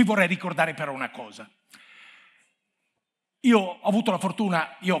confronti. Qui vorrei ricordare però una cosa. Io ho avuto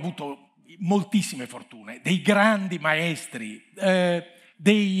moltissime fortune, dei grandi maestri,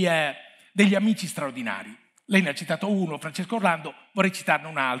 degli amici straordinari. Lei ne ha citato uno, Francesco Orlando, vorrei citarne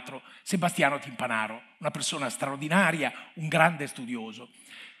un altro, Sebastiano Timpanaro, una persona straordinaria, un grande studioso.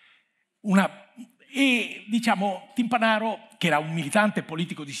 E diciamo Timpanaro, che era un militante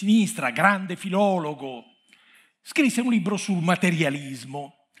politico di sinistra, grande filologo, scrisse un libro sul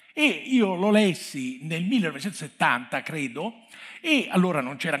materialismo e io lo lessi nel 1970, credo, e allora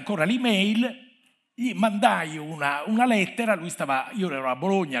non c'era ancora l'email, gli mandai una lettera, io ero a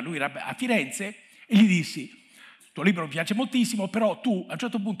Bologna, lui era a Firenze, e gli dissi: il tuo libro mi piace moltissimo, però tu a un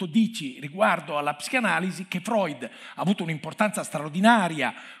certo punto dici riguardo alla psicanalisi che Freud ha avuto un'importanza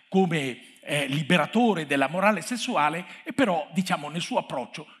straordinaria come liberatore della morale sessuale e però, diciamo, nel suo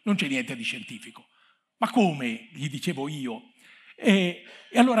approccio non c'è niente di scientifico. Ma come? Gli dicevo io. E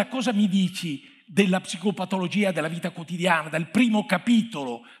allora cosa mi dici della psicopatologia della vita quotidiana, del primo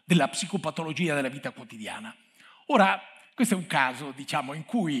capitolo della psicopatologia della vita quotidiana? Ora, questo è un caso, diciamo, in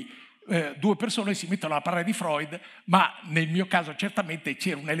cui due persone si mettono a parlare di Freud, ma nel mio caso certamente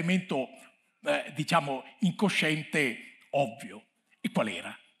c'era un elemento, diciamo, incosciente ovvio. E qual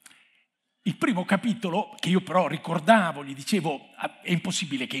era? il primo capitolo, che io però ricordavo, gli dicevo, è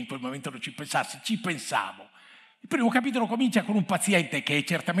impossibile che in quel momento non ci pensassi, ci pensavo. Il primo capitolo comincia con un paziente che è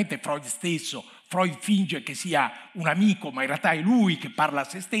certamente Freud stesso. Freud finge che sia un amico, ma in realtà è lui che parla a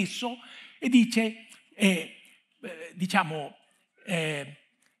se stesso, e dice, è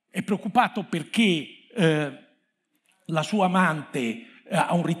preoccupato perché la sua amante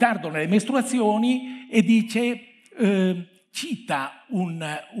ha un ritardo nelle mestruazioni e dice, cita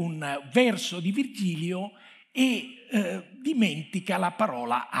un verso di Virgilio e dimentica la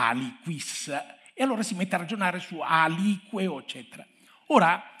parola aliquis. E allora si mette a ragionare su aliqueo, eccetera.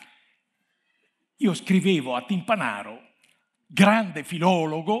 Ora, io scrivevo a Timpanaro, grande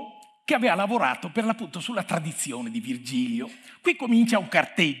filologo, che aveva lavorato per l'appunto sulla tradizione di Virgilio. Qui comincia un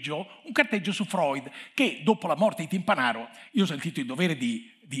carteggio su Freud, che dopo la morte di Timpanaro io ho sentito il dovere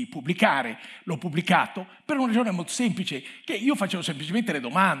di pubblicare, l'ho pubblicato per una ragione molto semplice, che io facevo semplicemente le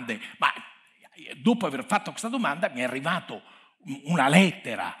domande, ma dopo aver fatto questa domanda mi è arrivato una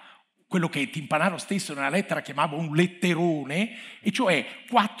lettera, quello che Timpanaro stesso nella lettera chiamava un letterone, e cioè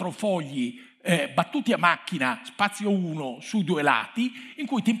 4 fogli battuti a macchina, spazio 1 sui 2 lati, in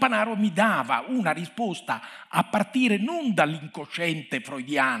cui Timpanaro mi dava una risposta a partire non dall'incosciente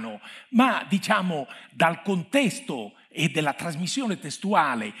freudiano, ma diciamo dal contesto e della trasmissione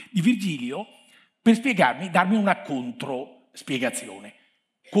testuale di Virgilio, per darmi una controspiegazione,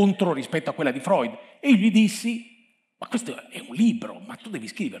 contro rispetto a quella di Freud. E io gli dissi, ma questo è un libro, ma tu devi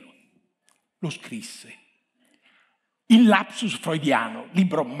scriverlo. Lo scrisse. Il lapsus freudiano,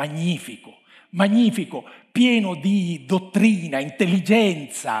 libro magnifico, pieno di dottrina,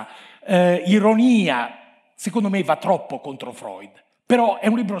 intelligenza, ironia. Secondo me va troppo contro Freud, però è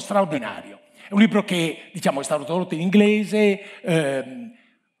un libro straordinario. È un libro che, diciamo, è stato tradotto in inglese.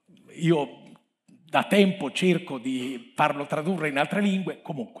 Io da tempo cerco di farlo tradurre in altre lingue.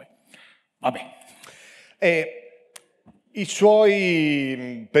 Comunque, vabbè. I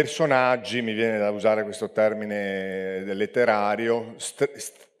suoi personaggi, mi viene da usare questo termine letterario,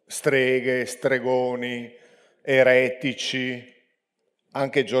 streghe, stregoni, eretici,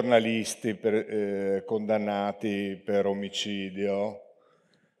 anche giornalisti condannati per omicidio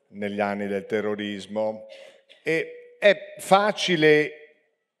negli anni del terrorismo. E è facile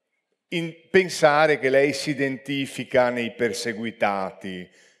pensare che lei si identifica nei perseguitati.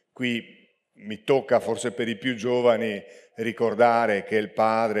 Qui mi tocca, forse per i più giovani, ricordare che il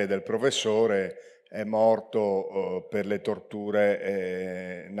padre del professore è morto per le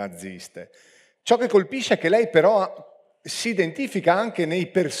torture naziste. Ciò che colpisce è che lei però si identifica anche nei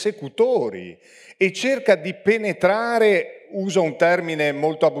persecutori e cerca di penetrare, uso un termine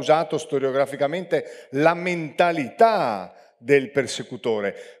molto abusato storiograficamente, la mentalità del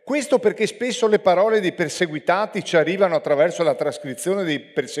persecutore. Questo perché spesso le parole dei perseguitati ci arrivano attraverso la trascrizione dei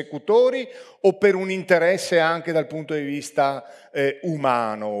persecutori, o per un interesse anche dal punto di vista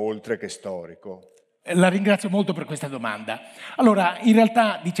umano, oltre che storico? La ringrazio molto per questa domanda. Allora, in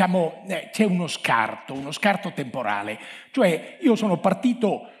realtà, diciamo, c'è uno scarto temporale. Cioè, io sono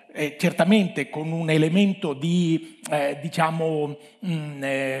partito certamente con un elemento di,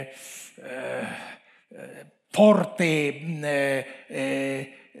 forte,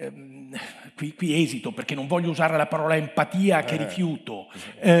 qui esito perché non voglio usare la parola empatia, che rifiuto,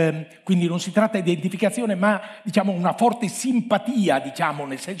 quindi non si tratta di identificazione, ma diciamo una forte simpatia, diciamo,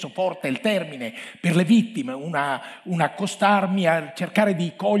 nel senso forte è il termine, per le vittime, un accostarmi a cercare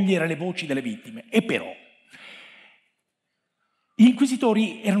di cogliere le voci delle vittime. E però gli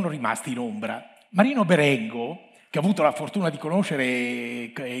inquisitori erano rimasti in ombra. Marino Berengo, che ho avuto la fortuna di conoscere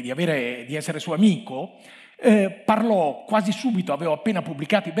e di essere suo amico, parlò quasi subito, avevo appena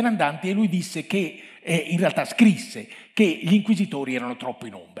pubblicato i Benandanti, e lui disse che, in realtà scrisse, che gli inquisitori erano troppo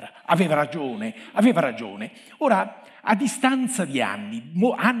in ombra. Aveva ragione. Ora, a distanza di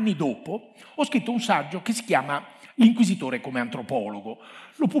anni dopo, ho scritto un saggio che si chiama L'inquisitore come antropologo.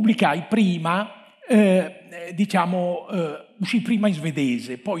 Lo pubblicai prima, uscì prima in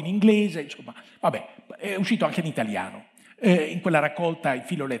svedese, poi in inglese, insomma, vabbè, è uscito anche in italiano, in quella raccolta Il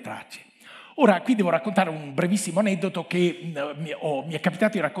filo e le tracce. Ora, qui devo raccontare un brevissimo aneddoto che mi è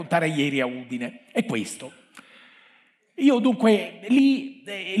capitato di raccontare ieri a Udine. È questo. Io dunque, lì,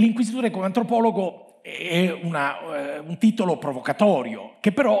 l'inquisitore come antropologo è un titolo provocatorio,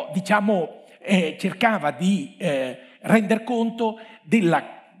 che però, diciamo, cercava di render conto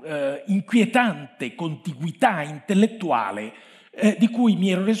della inquietante contiguità intellettuale di cui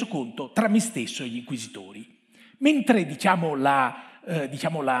mi ero reso conto tra me stesso e gli inquisitori. Mentre,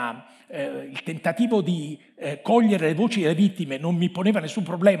 il tentativo di cogliere le voci delle vittime non mi poneva nessun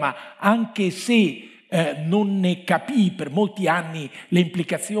problema, anche se non ne capì per molti anni le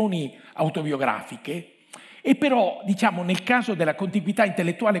implicazioni autobiografiche, e però, diciamo, nel caso della contiguità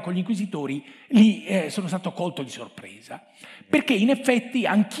intellettuale con gli inquisitori, lì sono stato colto di sorpresa, perché in effetti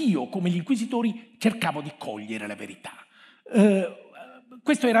anch'io, come gli inquisitori, cercavo di cogliere la verità.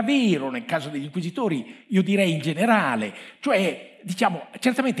 Questo era vero nel caso degli inquisitori, io direi in generale, cioè, diciamo,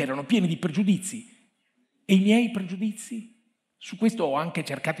 certamente erano pieni di pregiudizi. E i miei pregiudizi? Su questo ho anche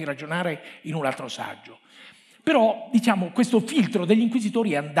cercato di ragionare in un altro saggio. Però, diciamo, questo filtro degli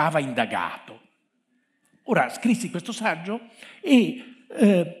inquisitori andava indagato. Ora scrissi questo saggio e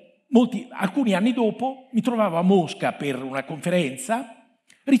alcuni anni dopo mi trovavo a Mosca per una conferenza,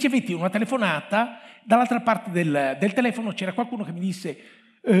 ricevetti una telefonata, dall'altra parte del telefono c'era qualcuno che mi disse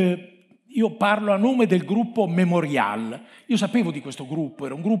io parlo a nome del gruppo Memorial. Io sapevo di questo gruppo,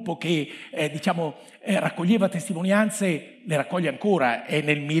 era un gruppo che raccoglieva testimonianze, le raccoglie ancora, è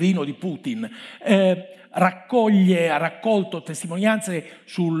nel mirino di Putin, ha raccolto testimonianze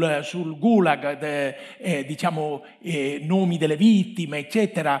sul Gulag, nomi delle vittime,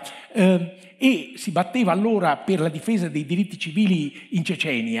 eccetera, e si batteva allora per la difesa dei diritti civili in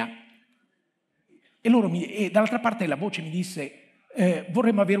Cecenia. E dall'altra parte la voce mi disse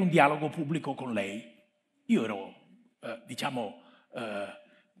vorremmo avere un dialogo pubblico con lei. Io ero,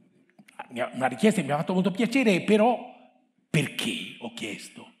 una richiesta che mi ha fatto molto piacere, però perché ho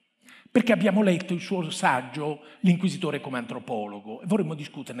chiesto? Perché abbiamo letto il suo saggio L'inquisitore come antropologo e vorremmo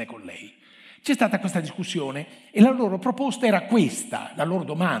discuterne con lei. C'è stata questa discussione e la loro proposta era questa, la loro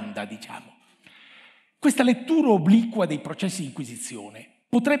domanda, diciamo. Questa lettura obliqua dei processi di inquisizione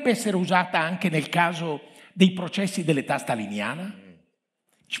potrebbe essere usata anche nel caso dei processi dell'età staliniana?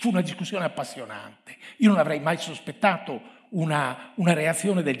 Ci fu una discussione appassionante. Io non avrei mai sospettato una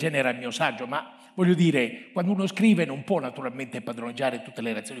reazione del genere al mio saggio, ma voglio dire, quando uno scrive non può naturalmente padroneggiare tutte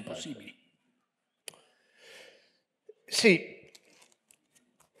le reazioni possibili. Sì,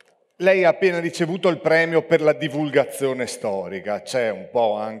 lei ha appena ricevuto il premio per la divulgazione storica, c'è un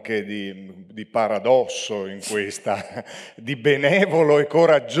po' anche di paradosso in questa, di benevolo e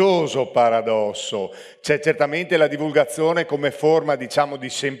coraggioso paradosso. C'è certamente la divulgazione come forma, diciamo, di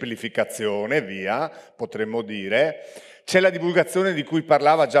semplificazione, via, potremmo dire. C'è la divulgazione di cui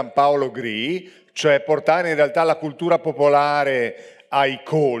parlava Giampaolo Gri, cioè portare in realtà la cultura popolare ai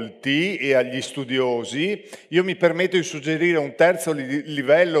colti e agli studiosi. Io mi permetto di suggerire un terzo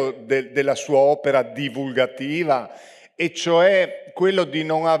livello della sua opera divulgativa, e cioè quello di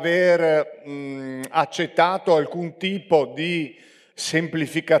non aver accettato alcun tipo di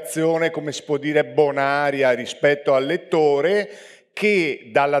semplificazione, come si può dire, bonaria rispetto al lettore, che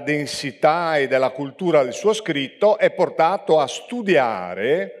dalla densità e dalla cultura del suo scritto è portato a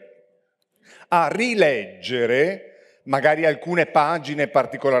studiare, a rileggere magari alcune pagine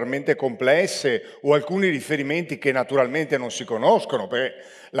particolarmente complesse o alcuni riferimenti che naturalmente non si conoscono, perché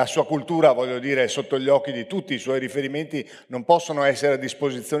la sua cultura, voglio dire, è sotto gli occhi di tutti, i suoi riferimenti non possono essere a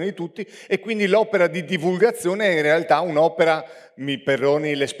disposizione di tutti, e quindi l'opera di divulgazione è in realtà un'opera, mi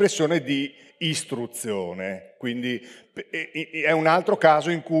perdoni l'espressione, di istruzione. Quindi è un altro caso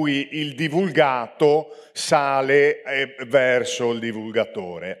in cui il divulgato sale verso il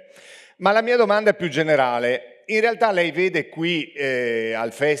divulgatore. Ma la mia domanda è più generale. In realtà lei vede qui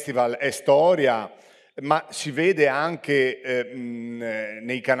al festival èStoria, ma si vede anche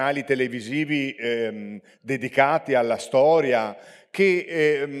nei canali televisivi dedicati alla storia,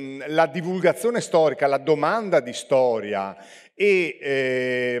 che la divulgazione storica, la domanda di storia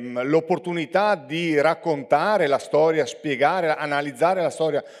e l'opportunità di raccontare la storia, spiegare, analizzare la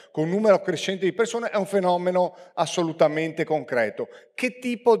storia con un numero crescente di persone è un fenomeno assolutamente concreto. Che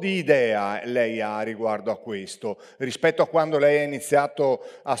tipo di idea lei ha riguardo a questo, rispetto a quando lei ha iniziato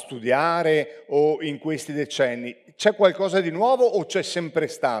a studiare o in questi decenni? C'è qualcosa di nuovo o c'è sempre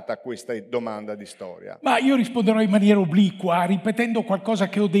stata questa domanda di storia? Ma io risponderò in maniera obliqua, ripetendo qualcosa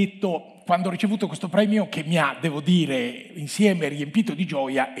che ho detto quando ho ricevuto questo premio, che mi ha, devo dire, insieme riempito di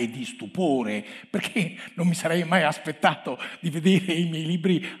gioia e di stupore, perché non mi sarei mai aspettato di vedere i miei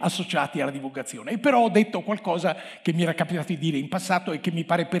libri associati alla divulgazione. E però ho detto qualcosa che mi era capitato di dire in passato e che mi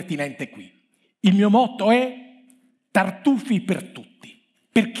pare pertinente qui. Il mio motto è tartufi per tutti.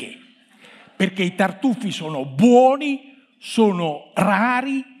 Perché? Perché i tartufi sono buoni, sono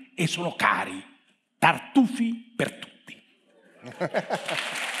rari e sono cari. Tartufi per tutti.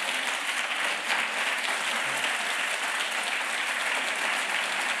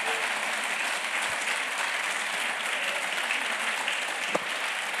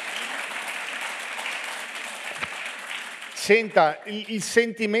 Senta, il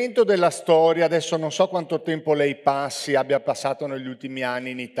sentimento della storia, adesso non so quanto tempo lei abbia passato negli ultimi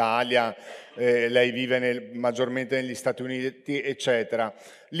anni in Italia, lei vive maggiormente negli Stati Uniti, eccetera.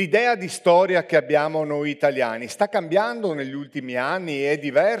 L'idea di storia che abbiamo noi italiani sta cambiando negli ultimi anni? È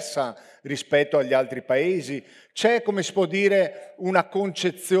diversa rispetto agli altri paesi? C'è, come si può dire, una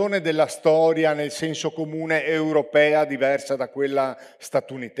concezione della storia nel senso comune europea diversa da quella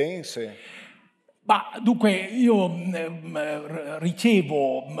statunitense? Ma dunque io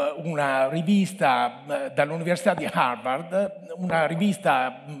ricevo una rivista dall'Università di Harvard, una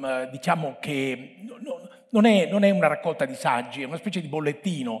rivista diciamo che non è una raccolta di saggi, è una specie di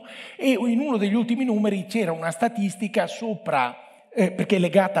bollettino, e in uno degli ultimi numeri c'era una statistica sopra, perché è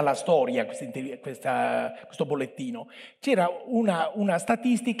legata alla storia questo bollettino, c'era una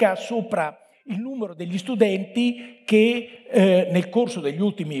statistica sopra il numero degli studenti che nel corso degli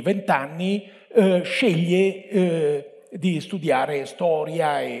ultimi 20 anni sceglie di studiare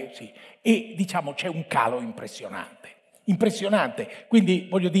storia e diciamo c'è un calo impressionante. Quindi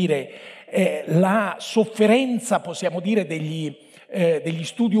voglio dire, la sofferenza, possiamo dire, degli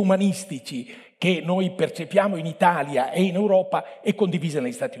studi umanistici che noi percepiamo in Italia e in Europa è condivisa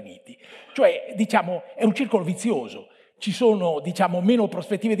negli Stati Uniti. Cioè, diciamo, è un circolo vizioso. Ci sono, diciamo, meno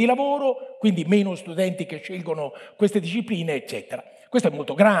prospettive di lavoro, quindi meno studenti che scelgono queste discipline, eccetera. Questo è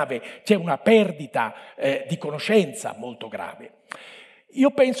molto grave, c'è una perdita di conoscenza molto grave.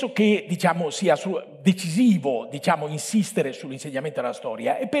 Io penso che, diciamo, sia decisivo, diciamo, insistere sull'insegnamento della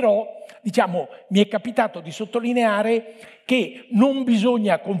storia, e però, diciamo, mi è capitato di sottolineare che non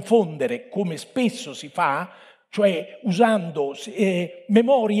bisogna confondere, come spesso si fa, cioè usando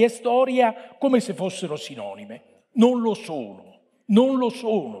memoria e storia come se fossero sinonime. Non lo sono.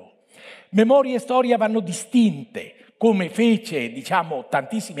 Memoria e storia vanno distinte, come fece, diciamo,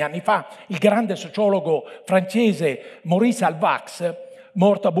 tantissimi anni fa il grande sociologo francese Maurice Halbwachs,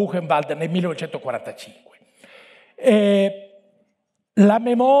 morto a Buchenwald nel 1945. La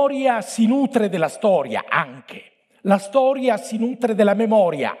memoria si nutre della storia anche, la storia si nutre della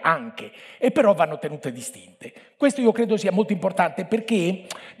memoria anche, e però vanno tenute distinte. Questo io credo sia molto importante perché,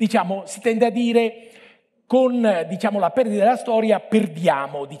 diciamo, si tende a dire con, diciamo, la perdita della storia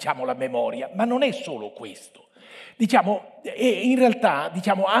perdiamo, diciamo, la memoria, ma non è solo questo. Diciamo, in realtà,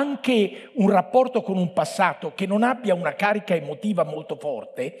 diciamo, anche un rapporto con un passato che non abbia una carica emotiva molto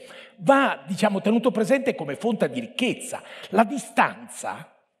forte va, diciamo, tenuto presente come fonte di ricchezza. La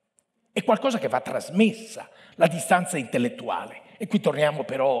distanza è qualcosa che va trasmessa, la distanza intellettuale. E qui torniamo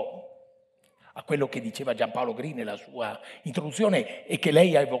però a quello che diceva Giampaolo Gri nella sua introduzione e che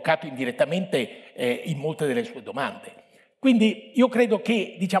lei ha evocato indirettamente in molte delle sue domande. Quindi io credo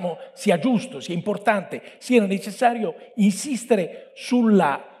che, diciamo, sia giusto, sia importante, sia necessario insistere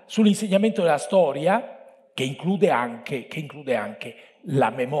sull'insegnamento della storia che include anche la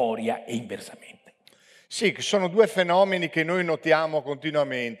memoria e inversamente. Sì, che sono due fenomeni che noi notiamo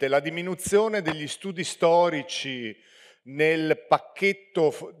continuamente: la diminuzione degli studi storici nel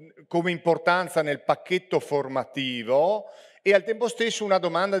pacchetto, come importanza nel pacchetto formativo, e al tempo stesso una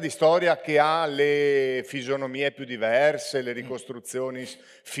domanda di storia che ha le fisionomie più diverse, le ricostruzioni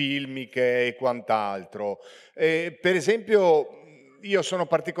filmiche e quant'altro. Per esempio, io sono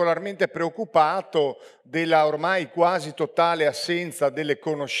particolarmente preoccupato della ormai quasi totale assenza delle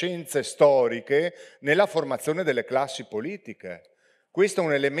conoscenze storiche nella formazione delle classi politiche. Questo è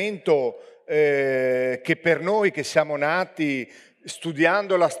un elemento che per noi che siamo nati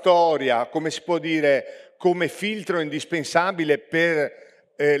studiando la storia, come si può dire, come filtro indispensabile per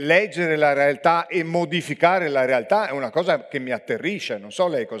leggere la realtà e modificare la realtà, è una cosa che mi atterrisce. Non so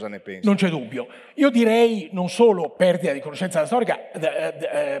lei cosa ne pensa. Non c'è dubbio. Io direi non solo perdita di conoscenza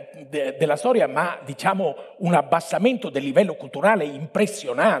della storia, ma, diciamo, un abbassamento del livello culturale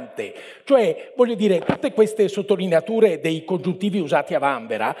impressionante. Cioè, voglio dire, tutte queste sottolineature dei congiuntivi usati a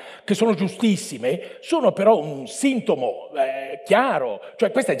vanvera, che sono giustissime, sono però un sintomo chiaro. Cioè,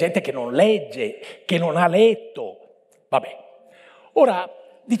 questa è gente che non legge, che non ha letto. Vabbè. Ora,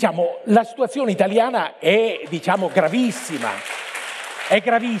 diciamo, la situazione italiana è, diciamo, gravissima. È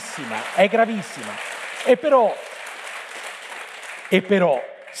gravissima. E però,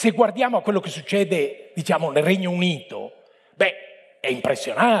 se guardiamo a quello che succede, diciamo, nel Regno Unito, beh, è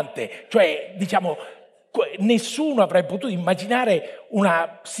impressionante. Cioè, diciamo, nessuno avrebbe potuto immaginare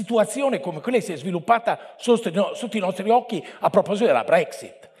una situazione come quella che si è sviluppata sotto i nostri occhi a proposito della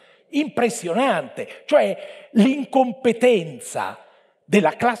Brexit. Impressionante. Cioè, l'incompetenza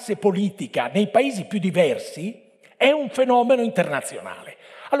della classe politica nei paesi più diversi è un fenomeno internazionale.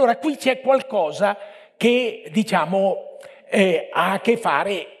 Allora, qui c'è qualcosa che, diciamo, ha a che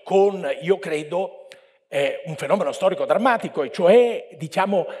fare con, io credo, un fenomeno storico drammatico, e cioè,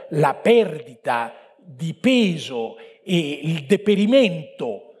 diciamo, la perdita di peso e il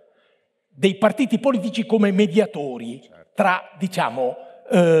deperimento dei partiti politici come mediatori tra, diciamo,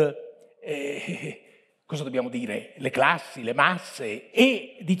 cosa dobbiamo dire, le classi, le masse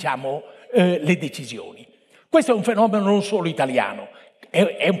e, diciamo, le decisioni. Questo è un fenomeno non solo italiano,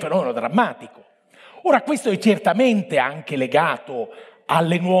 è un fenomeno drammatico. Ora, questo è certamente anche legato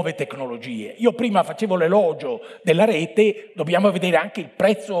alle nuove tecnologie. Io prima facevo l'elogio della rete, dobbiamo vedere anche il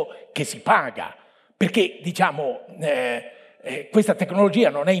prezzo che si paga, perché, diciamo, questa tecnologia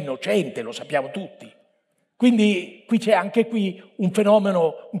non è innocente, lo sappiamo tutti. Quindi qui c'è anche un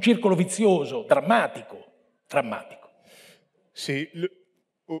fenomeno, un circolo vizioso, drammatico. Sì,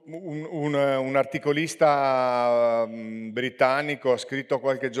 un articolista britannico ha scritto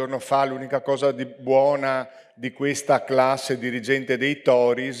qualche giorno fa: l'unica cosa buona di questa classe dirigente dei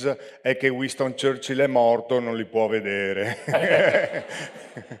Tories è che Winston Churchill è morto, non li può vedere.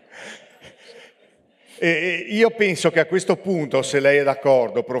 E io penso che a questo punto, se lei è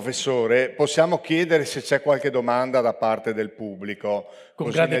d'accordo, professore, possiamo chiedere se c'è qualche domanda da parte del pubblico.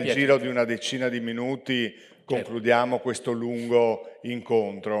 Così nel giro di una decina di minuti concludiamo questo lungo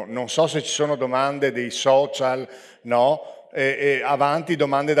incontro. Non so se ci sono domande dei social, no? Avanti,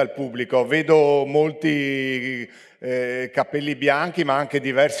 domande dal pubblico. Vedo molti capelli bianchi, ma anche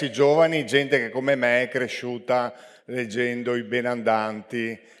diversi giovani, gente che come me è cresciuta leggendo i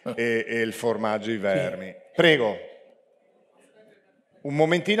benandanti e il formaggio i vermi. Sì. Prego. Un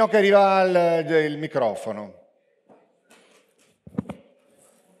momentino che arriva il microfono.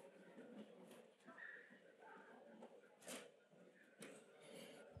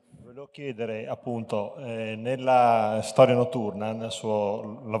 Volevo chiedere, appunto, nella storia notturna, nel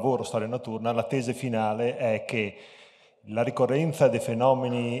suo lavoro Storia notturna, la tesi finale è che la ricorrenza dei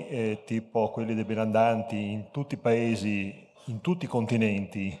fenomeni tipo quelli dei benandanti in tutti i paesi, in tutti i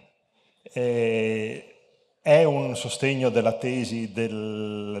continenti, è un sostegno della tesi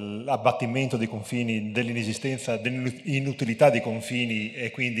dell'abbattimento dei confini, dell'inesistenza, dell'inutilità dei confini e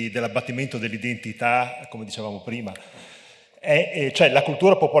quindi dell'abbattimento dell'identità, come dicevamo prima. Cioè la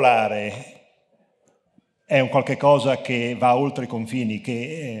cultura popolare è un qualche cosa che va oltre i confini,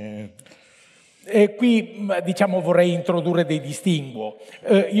 che... Qui, diciamo, vorrei introdurre dei distinguo.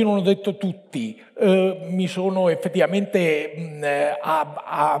 Io non ho detto tutti, mi sono effettivamente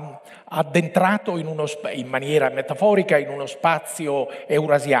addentrato in maniera metaforica in uno spazio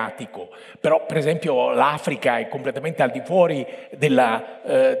eurasiatico, però per esempio l'Africa è completamente al di fuori della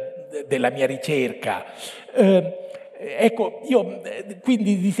mia ricerca. Ecco, io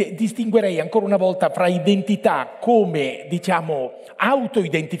quindi distinguerei ancora una volta fra identità come, diciamo,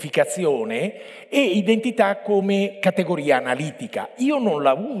 autoidentificazione e identità come categoria analitica. Io non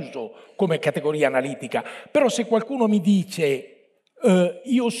la uso come categoria analitica, però se qualcuno mi dice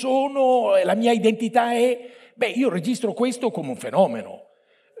io sono, la mia identità è, io registro questo come un fenomeno.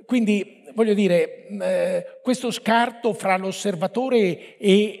 Quindi, voglio dire, questo scarto fra l'osservatore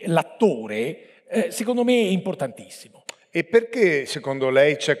e l'attore secondo me è importantissimo. E perché secondo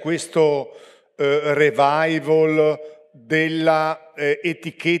lei c'è questo revival della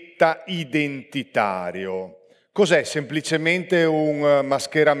etichetta identitario? Cos'è? Semplicemente un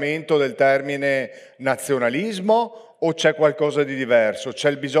mascheramento del termine nazionalismo o c'è qualcosa di diverso? C'è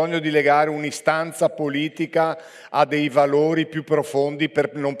il bisogno di legare un'istanza politica a dei valori più profondi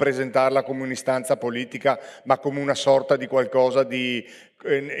per non presentarla come un'istanza politica, ma come una sorta di qualcosa di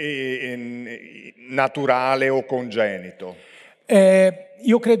naturale o congenito?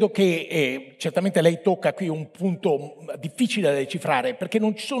 Io credo che certamente lei tocca qui un punto difficile da decifrare, perché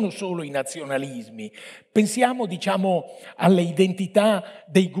non ci sono solo i nazionalismi. Pensiamo, diciamo, alle identità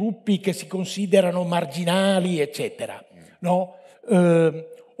dei gruppi che si considerano marginali, eccetera, no?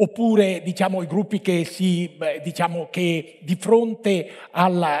 Oppure, diciamo, i gruppi che diciamo che di fronte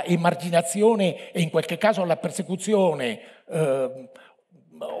alla emarginazione e in qualche caso alla persecuzione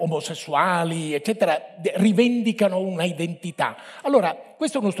omosessuali, eccetera, rivendicano una identità. Allora,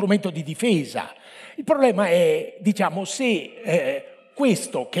 questo è uno strumento di difesa. Il problema è, diciamo, se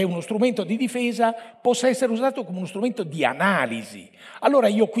questo, che è uno strumento di difesa, possa essere usato come uno strumento di analisi. Allora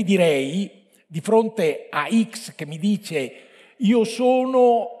io qui direi, di fronte a X che mi dice io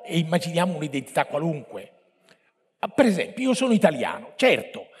sono, e immaginiamo un'identità qualunque, per esempio io sono italiano,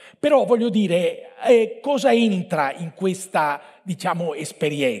 certo, però voglio dire, cosa entra in questa, diciamo,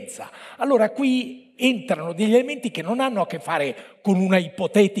 esperienza? Allora qui entrano degli elementi che non hanno a che fare con una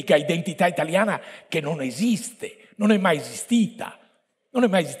ipotetica identità italiana che non esiste, non è mai esistita. Non è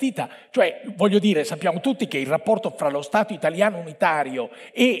mai esistita. Cioè, voglio dire, sappiamo tutti che il rapporto fra lo Stato italiano unitario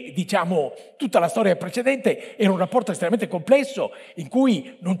e, diciamo, tutta la storia precedente era un rapporto estremamente complesso in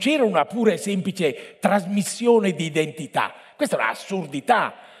cui non c'era una pura e semplice trasmissione di identità. Questa è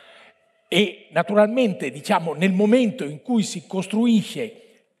un'assurdità. E naturalmente, diciamo, nel momento in cui si costruisce,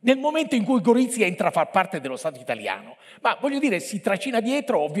 nel momento in cui Gorizia entra a far parte dello Stato italiano, ma voglio dire, si trascina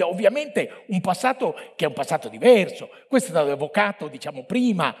dietro ovviamente un passato che è un passato diverso. Questo è stato evocato, diciamo,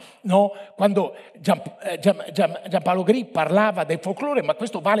 prima, no? Quando Giampaolo Gri parlava del folklore, ma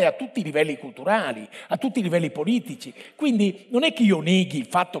questo vale a tutti i livelli culturali, a tutti i livelli politici. Quindi non è che io neghi il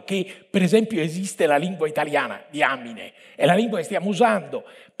fatto che, per esempio, esiste la lingua italiana, diamine, è la lingua che stiamo usando,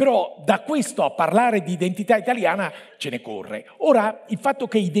 però da questo a parlare di identità italiana ce ne corre. Ora, il fatto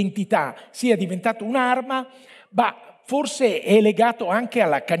che identità sia diventato un'arma, forse è legato anche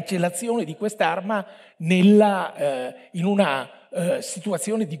alla cancellazione di quest'arma in una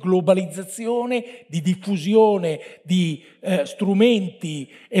situazione di globalizzazione, di diffusione di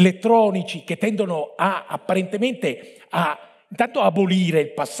strumenti elettronici che tendono apparentemente intanto a abolire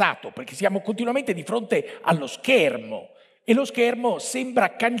il passato, perché siamo continuamente di fronte allo schermo e lo schermo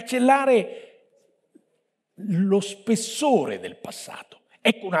sembra cancellare lo spessore del passato.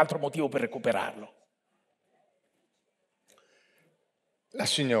 Ecco un altro motivo per recuperarlo. La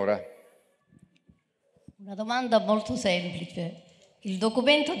signora. Una domanda molto semplice. Il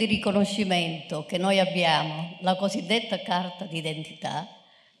documento di riconoscimento che noi abbiamo, la cosiddetta carta d'identità,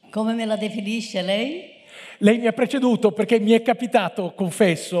 come me la definisce lei? Lei mi ha preceduto perché mi è capitato,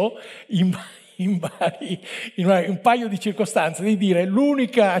 confesso, in un paio di circostanze di dire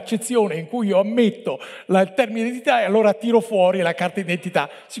l'unica accezione in cui io ammetto il termine identità e allora tiro fuori la carta d'identità.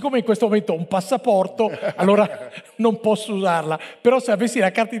 Siccome in questo momento ho un passaporto, allora non posso usarla, però se avessi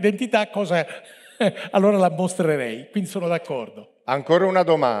la carta d'identità allora la mostrerei, quindi sono d'accordo. Ancora una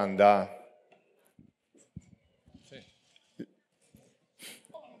domanda.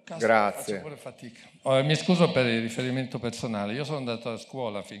 Grazie. Faccio pure fatica. Mi scuso per il riferimento personale. Io sono andato a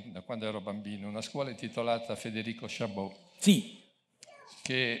scuola fin da quando ero bambino, una scuola intitolata Federico Chabot. Sì.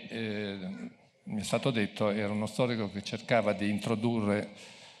 Che mi è stato detto era uno storico che cercava di introdurre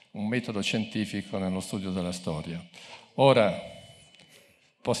un metodo scientifico nello studio della storia. Ora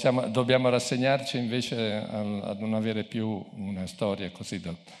dobbiamo rassegnarci invece a non avere più una storia così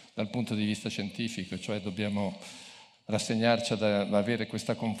dal punto di vista scientifico, cioè dobbiamo rassegnarci ad avere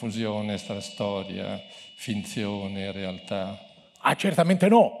questa confusione tra storia, finzione, realtà? Certamente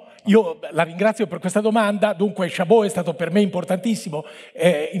no. Io la ringrazio per questa domanda. Dunque Chabot è stato per me importantissimo,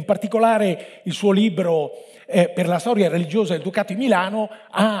 in particolare il suo libro per la storia religiosa del Ducato di Milano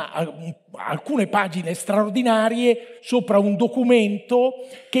ha alcune pagine straordinarie sopra un documento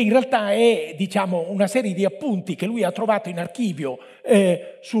che in realtà è, diciamo, una serie di appunti che lui ha trovato in archivio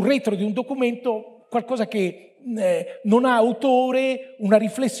sul retro di un documento, qualcosa che non ha autore, una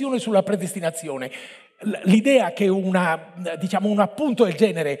riflessione sulla predestinazione. L'idea che un appunto del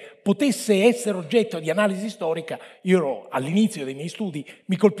genere potesse essere oggetto di analisi storica, io ero all'inizio dei miei studi,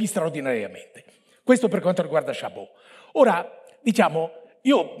 mi colpì straordinariamente. Questo per quanto riguarda Chabot. Ora, diciamo,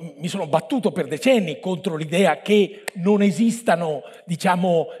 io mi sono battuto per decenni contro l'idea che non esista una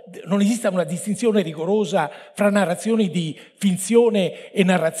distinzione rigorosa fra narrazioni di finzione e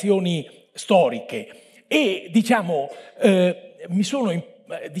narrazioni storiche. E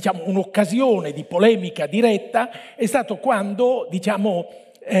un'occasione di polemica diretta è stato quando mi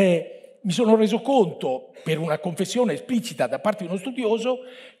sono reso conto, per una confessione esplicita da parte di uno studioso,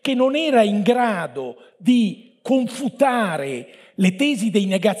 che non era in grado di confutare le tesi dei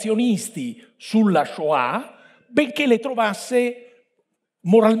negazionisti sulla Shoah, benché le trovasse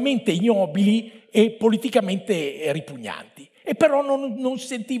moralmente ignobili e politicamente ripugnanti. E però non si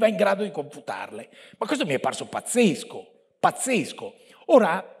sentiva in grado di confutarle. Ma questo mi è parso pazzesco.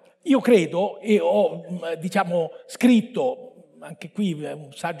 Ora, io credo, e ho scritto, anche qui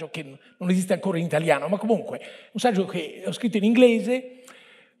un saggio che non esiste ancora in italiano, ma comunque un saggio che ho scritto in inglese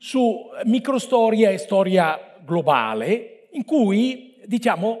su microstoria e storia globale, in cui,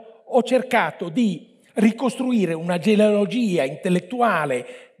 ho cercato di ricostruire una genealogia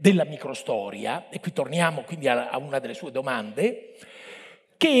intellettuale della microstoria, e qui torniamo quindi a una delle sue domande,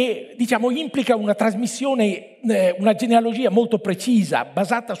 che implica una trasmissione, una genealogia molto precisa,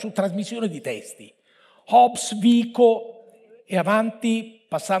 basata su trasmissione di testi. Hobbes, Vico e avanti,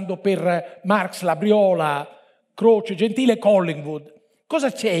 passando per Marx, Labriola, Croce, Gentile e Collingwood.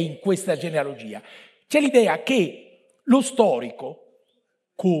 Cosa c'è in questa genealogia? C'è l'idea che lo storico,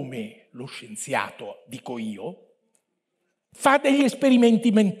 come lo scienziato, dico io, fa degli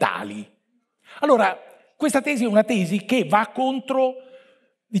esperimenti mentali. Allora, questa tesi è una tesi che va contro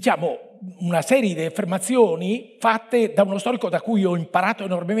diciamo, una serie di affermazioni fatte da uno storico da cui ho imparato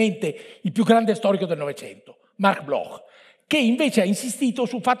enormemente, il più grande storico del Novecento, Marc Bloch, che invece ha insistito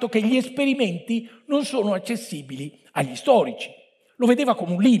sul fatto che gli esperimenti non sono accessibili agli storici. Lo vedeva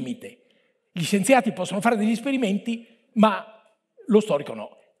come un limite. Gli scienziati possono fare degli esperimenti, ma lo storico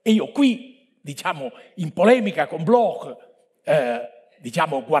no. E io qui, diciamo, in polemica con Bloch,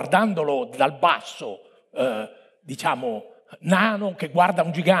 diciamo, guardandolo dal basso, diciamo, nano che guarda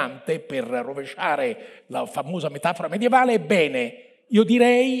un gigante, per rovesciare la famosa metafora medievale, ebbene, io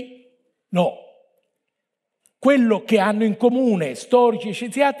direi no. Quello che hanno in comune storici e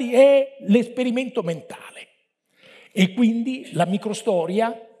scienziati è l'esperimento mentale. E quindi la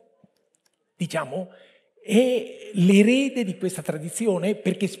microstoria, diciamo, è l'erede di questa tradizione,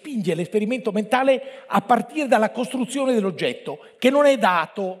 perché spinge l'esperimento mentale a partire dalla costruzione dell'oggetto, che non è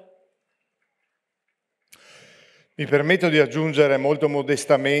dato. Mi permetto di aggiungere molto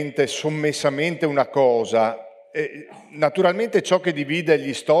modestamente, sommessamente una cosa. Naturalmente ciò che divide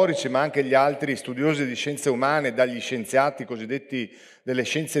gli storici, ma anche gli altri studiosi di scienze umane, dagli scienziati cosiddetti delle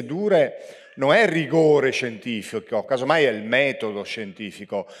scienze dure, non è il rigore scientifico, casomai è il metodo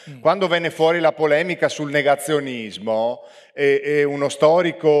scientifico. Quando venne fuori la polemica sul negazionismo, uno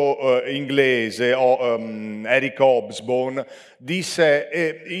storico inglese, Eric Hobsbawm,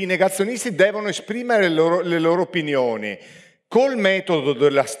 disse i negazionisti devono esprimere le loro opinioni col metodo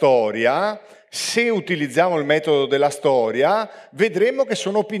della storia. Se utilizziamo il metodo della storia, vedremo che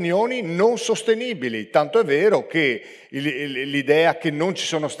sono opinioni non sostenibili. Tanto è vero che l'idea che non ci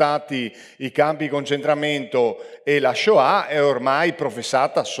sono stati i campi di concentramento e la Shoah è ormai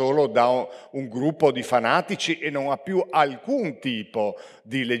professata solo da un gruppo di fanatici e non ha più alcun tipo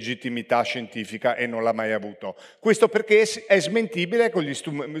di legittimità scientifica e non l'ha mai avuto. Questo perché è smentibile con gli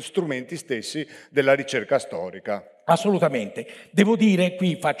strumenti stessi della ricerca storica. Assolutamente. Devo dire,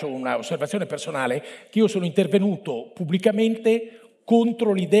 qui faccio un'osservazione personale, che io sono intervenuto pubblicamente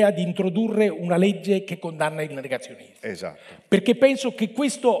contro l'idea di introdurre una legge che condanna il negazionismo. Esatto. Perché penso che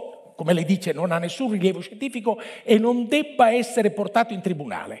questo, come lei dice, non ha nessun rilievo scientifico e non debba essere portato in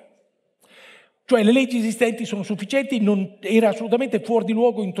tribunale. Cioè le leggi esistenti sono sufficienti, non era assolutamente fuori di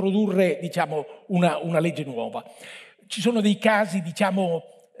luogo introdurre, diciamo, una legge nuova. Ci sono dei casi, diciamo,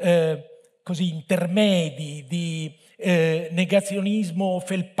 così intermedi di negazionismo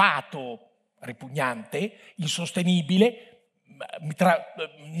felpato, ripugnante, insostenibile,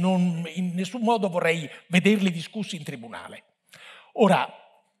 in nessun modo vorrei vederli discussi in tribunale. Ora,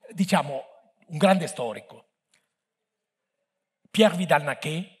 diciamo, un grande storico, Pierre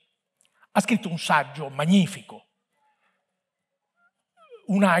Vidal-Naquet, ha scritto un saggio magnifico,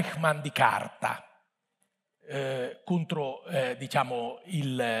 un Eichmann di carta, contro, diciamo,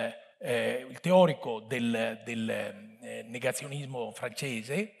 il teorico del negazionismo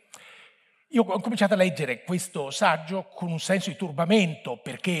francese. Io ho cominciato a leggere questo saggio con un senso di turbamento,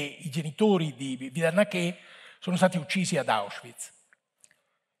 perché i genitori di Vidal-Naquet sono stati uccisi ad Auschwitz.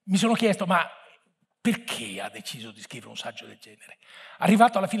 Mi sono chiesto, ma perché ha deciso di scrivere un saggio del genere?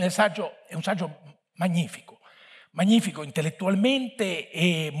 Arrivato alla fine del saggio, è un saggio magnifico, magnifico intellettualmente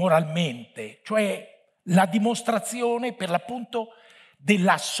e moralmente, cioè la dimostrazione per l'appunto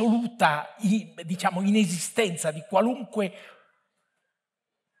dell'assoluta, diciamo, inesistenza di qualunque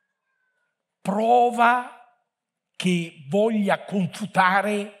prova che voglia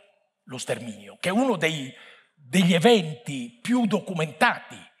confutare lo sterminio, che è uno degli eventi più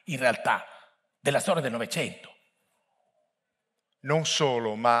documentati in realtà della storia del Novecento. Non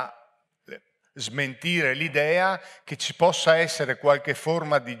solo, ma smentire l'idea che ci possa essere qualche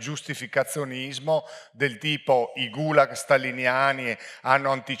forma di giustificazionismo del tipo i gulag staliniani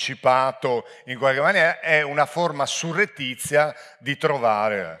hanno anticipato in qualche maniera, è una forma surrettizia di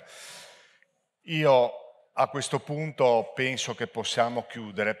trovare. Io a questo punto penso che possiamo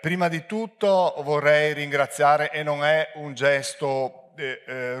chiudere. Prima di tutto vorrei ringraziare, e non è un gesto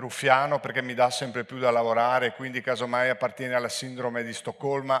ruffiano perché mi dà sempre più da lavorare, quindi casomai appartiene alla sindrome di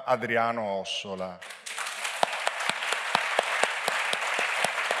Stoccolma, Adriano Ossola.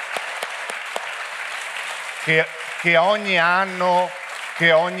 Che ogni anno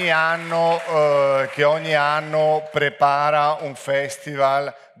prepara un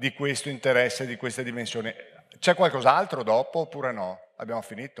festival di questo interesse, di queste dimensioni. C'è qualcos'altro dopo oppure no? Abbiamo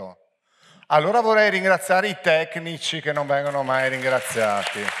finito? Allora vorrei ringraziare i tecnici che non vengono mai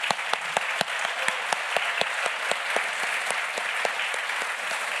ringraziati.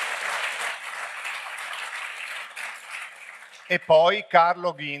 E poi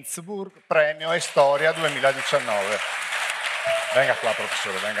Carlo Ginzburg, Premio èStoria 2019. Venga qua,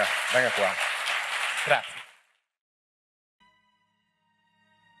 professore, venga qua. Grazie.